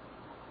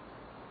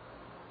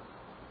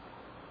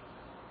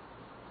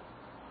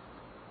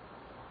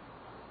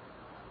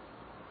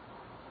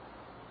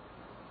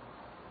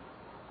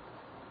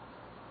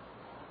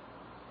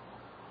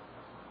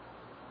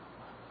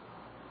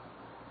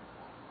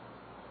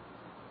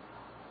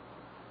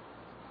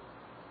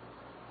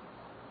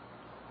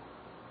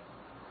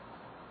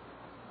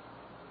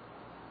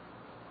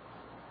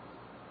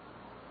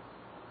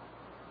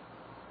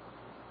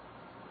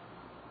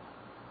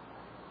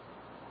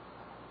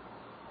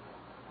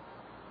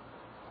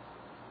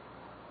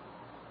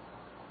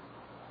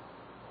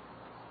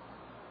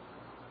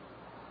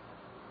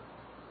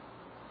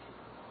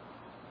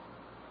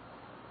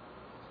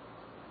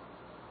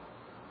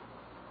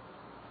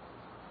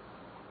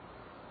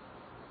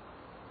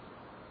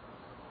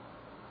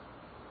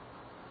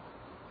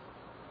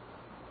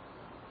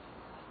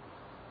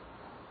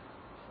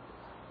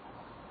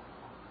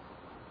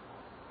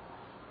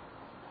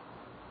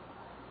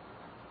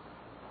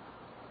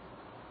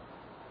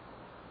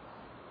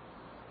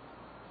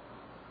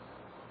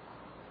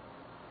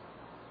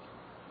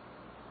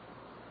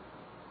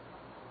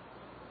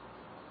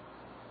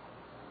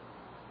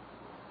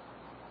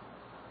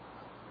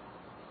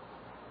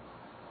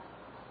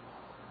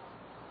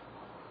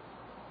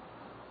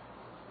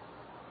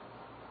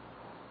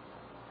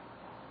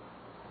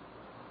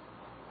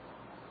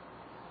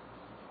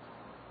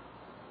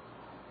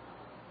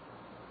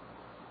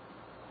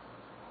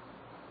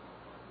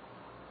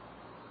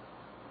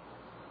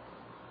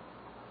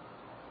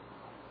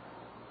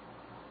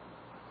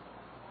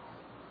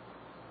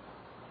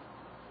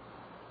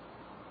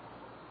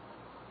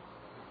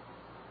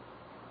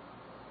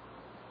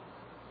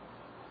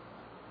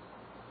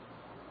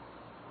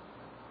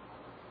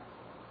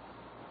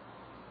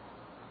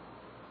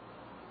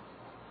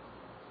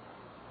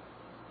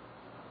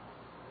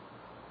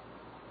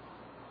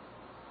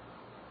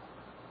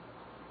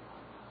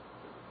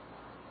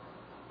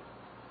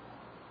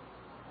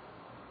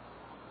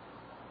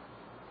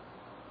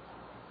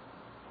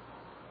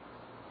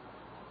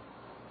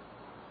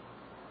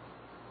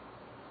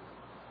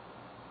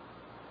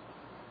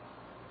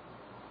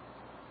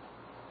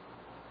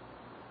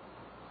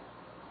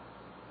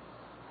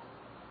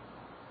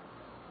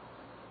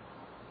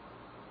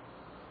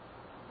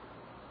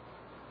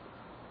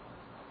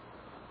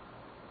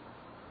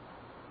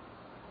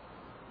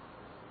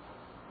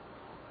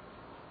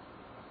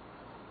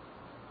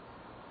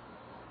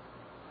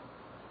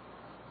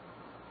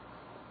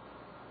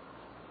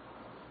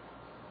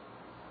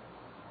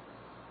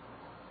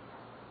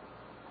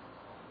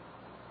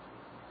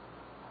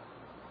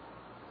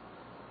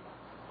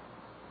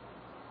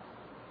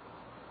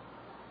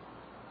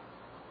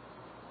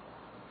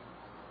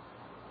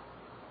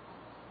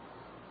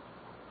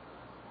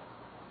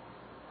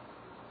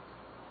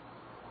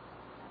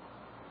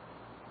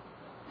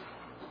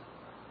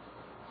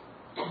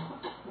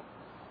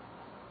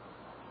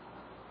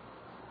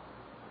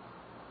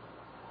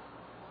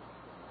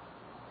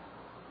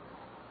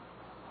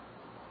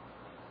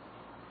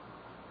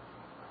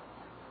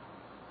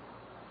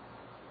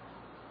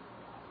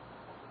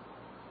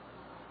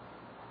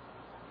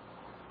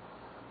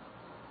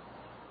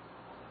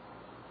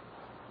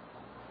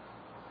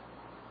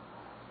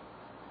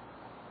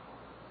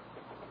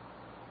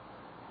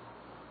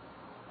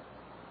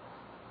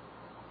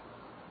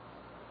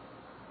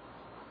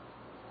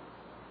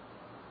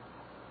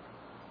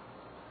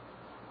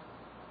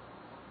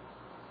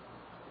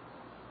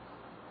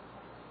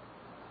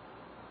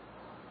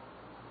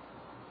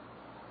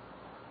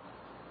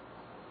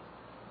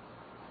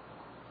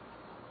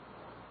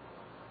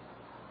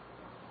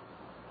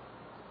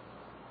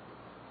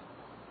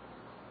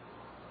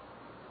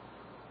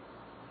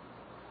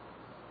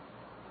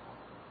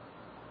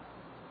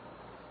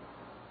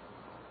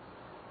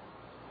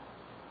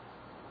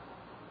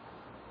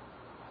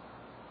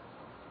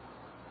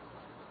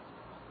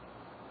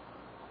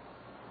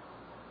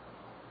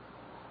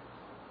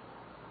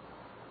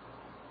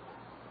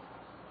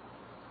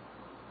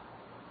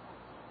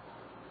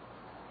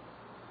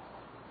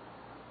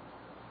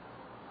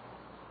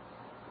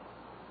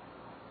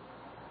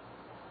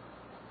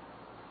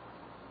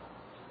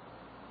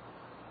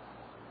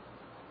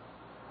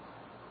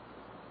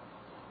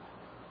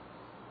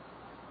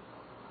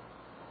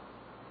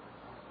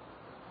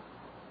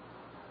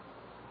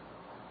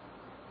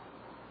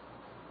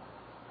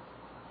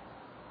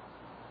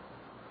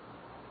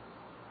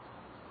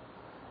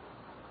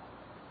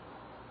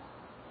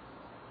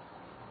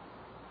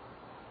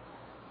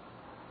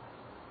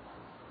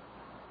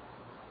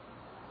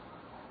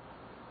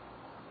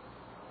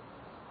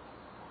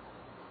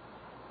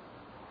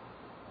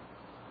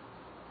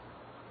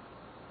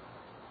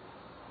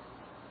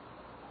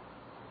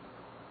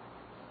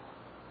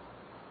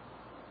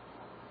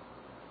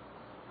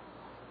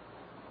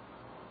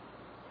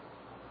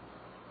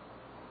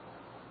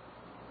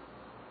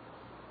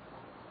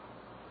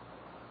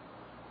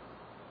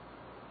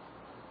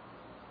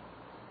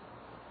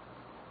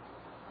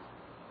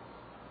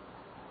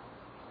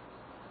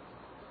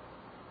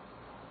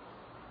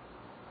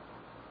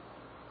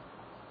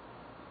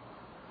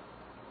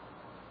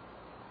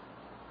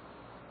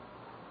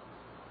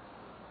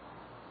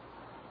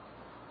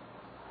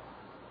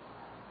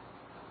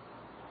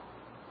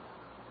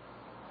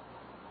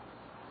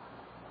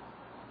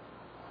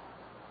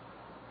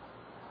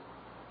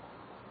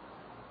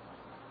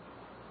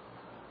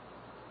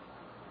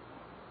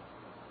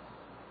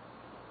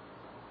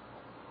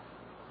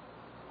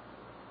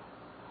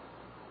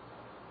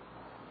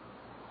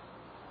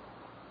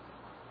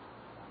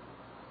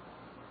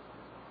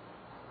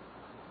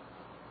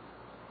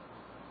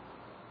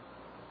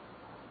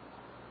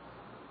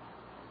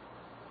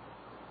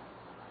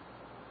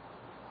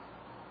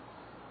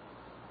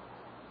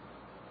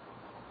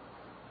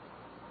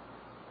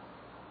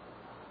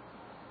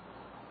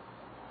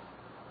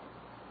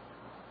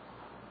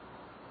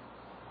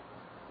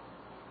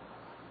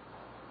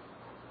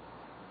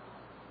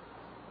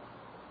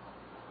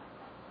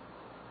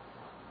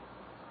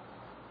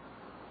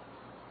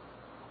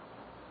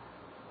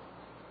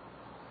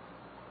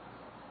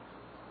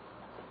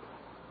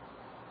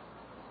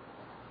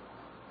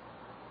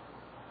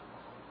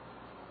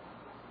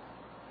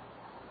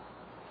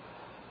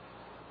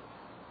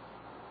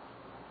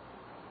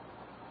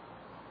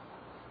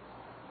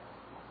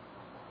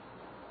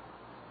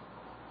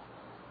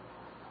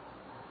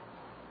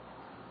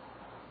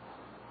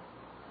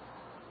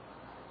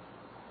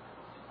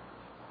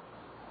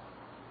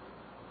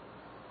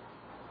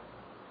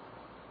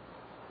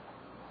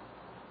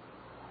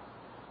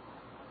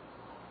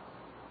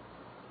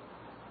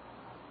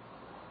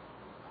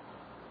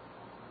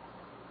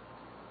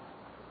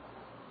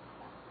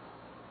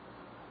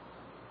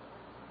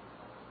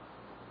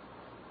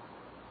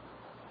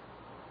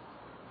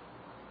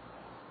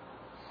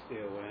 stay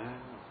aware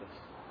of the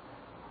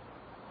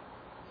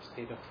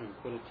state of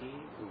tranquility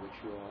in which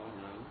you are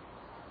now.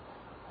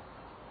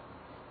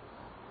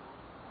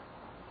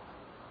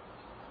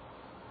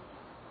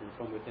 And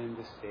from within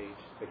this state,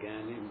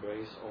 again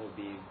embrace all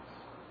beings,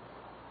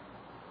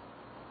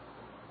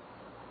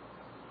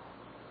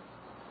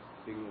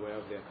 being aware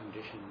of their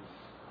conditions.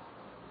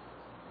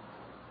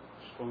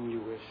 Strongly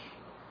wish,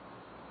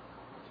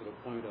 to the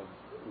point of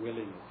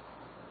willing it,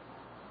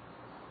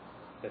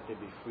 that they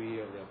be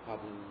free of their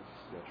problems,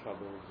 their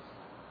troubles,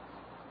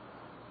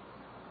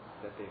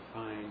 that they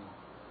find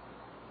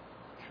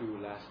true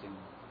lasting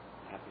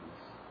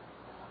happiness.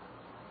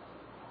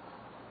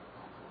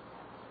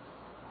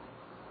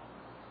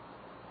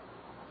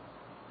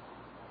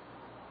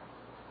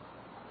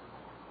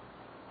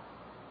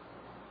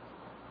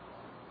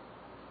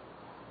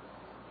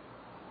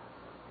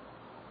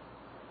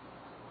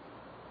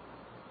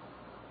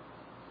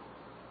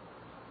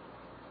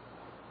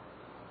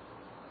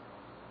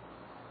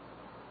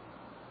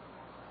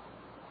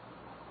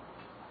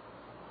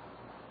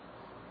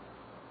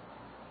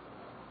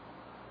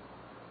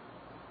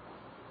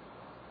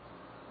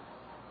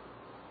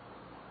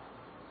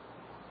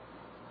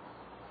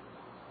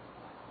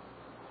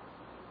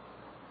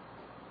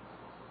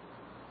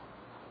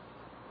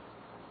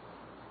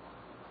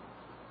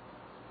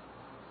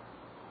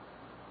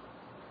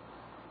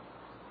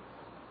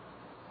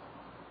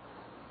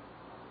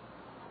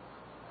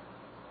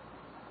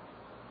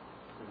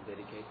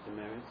 Dedicate the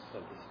merits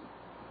of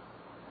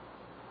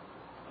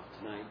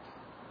tonight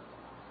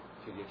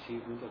to the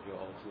achievement of your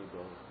ultimate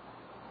goal.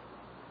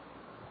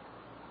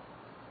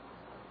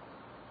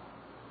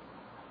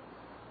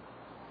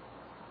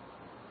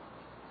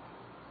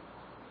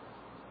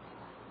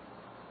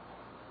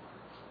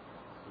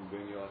 And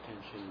bring your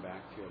attention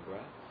back to your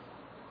breath.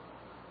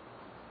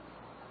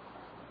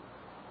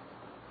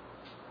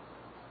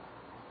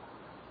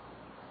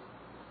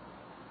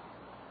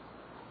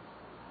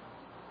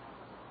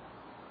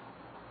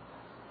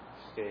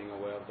 Staying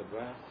aware of the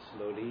breath,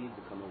 slowly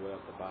become aware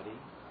of the body.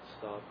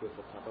 Start with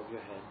the top of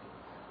your head.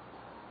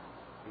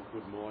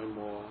 Include more and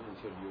more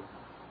until you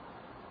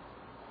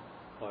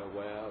are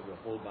aware of your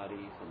whole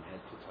body from head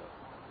to toe.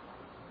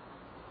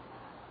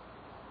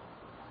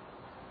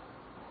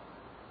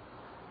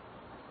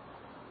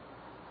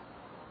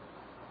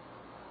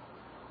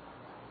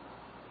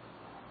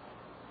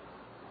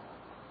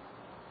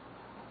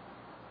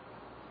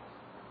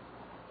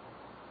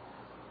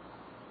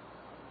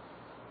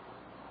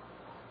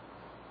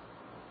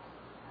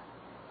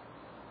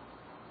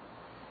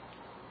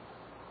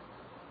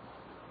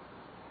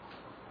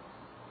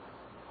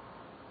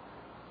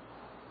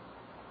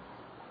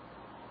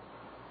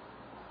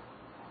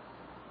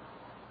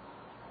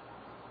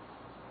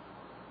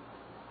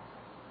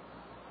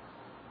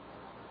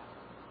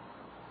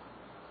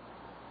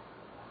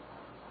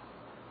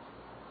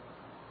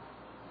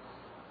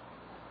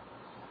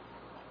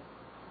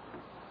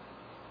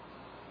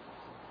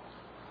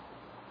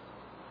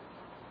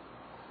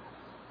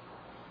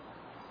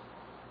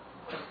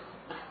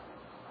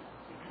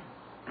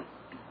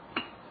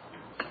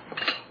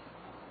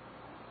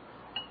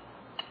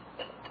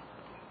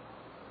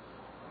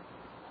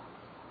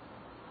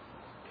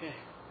 Okay,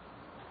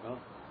 well,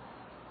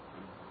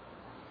 I'm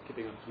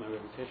keeping up to my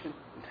reputation.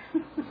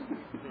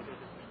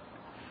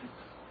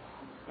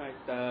 Right,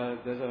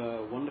 there's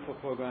a wonderful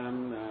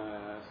program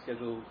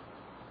scheduled,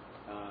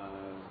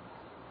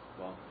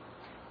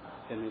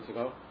 10 minutes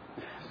ago.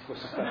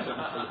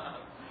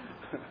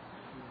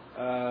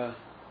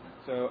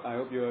 So I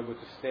hope you're able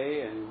to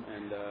stay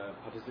and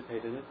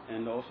participate in it.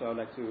 And also I'd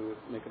like to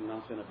make an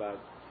announcement about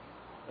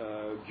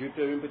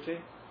Gyuto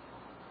Rinpoche,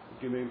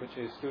 Gyume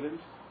Rinpoche's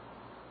student.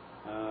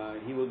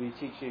 He will be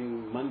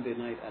teaching Monday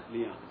night at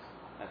Leon's.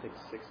 I think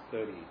 6:30,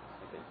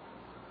 I think.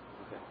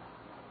 Okay.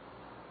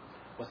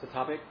 What's the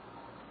topic?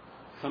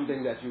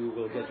 Something that you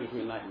will get you to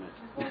enlightenment.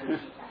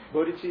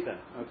 Bodhicitta.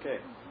 Okay.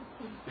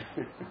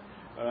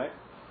 All right.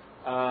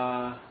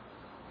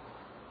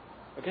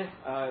 Okay.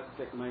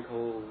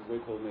 Michael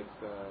will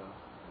make the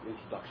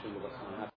introduction to what's going to happen.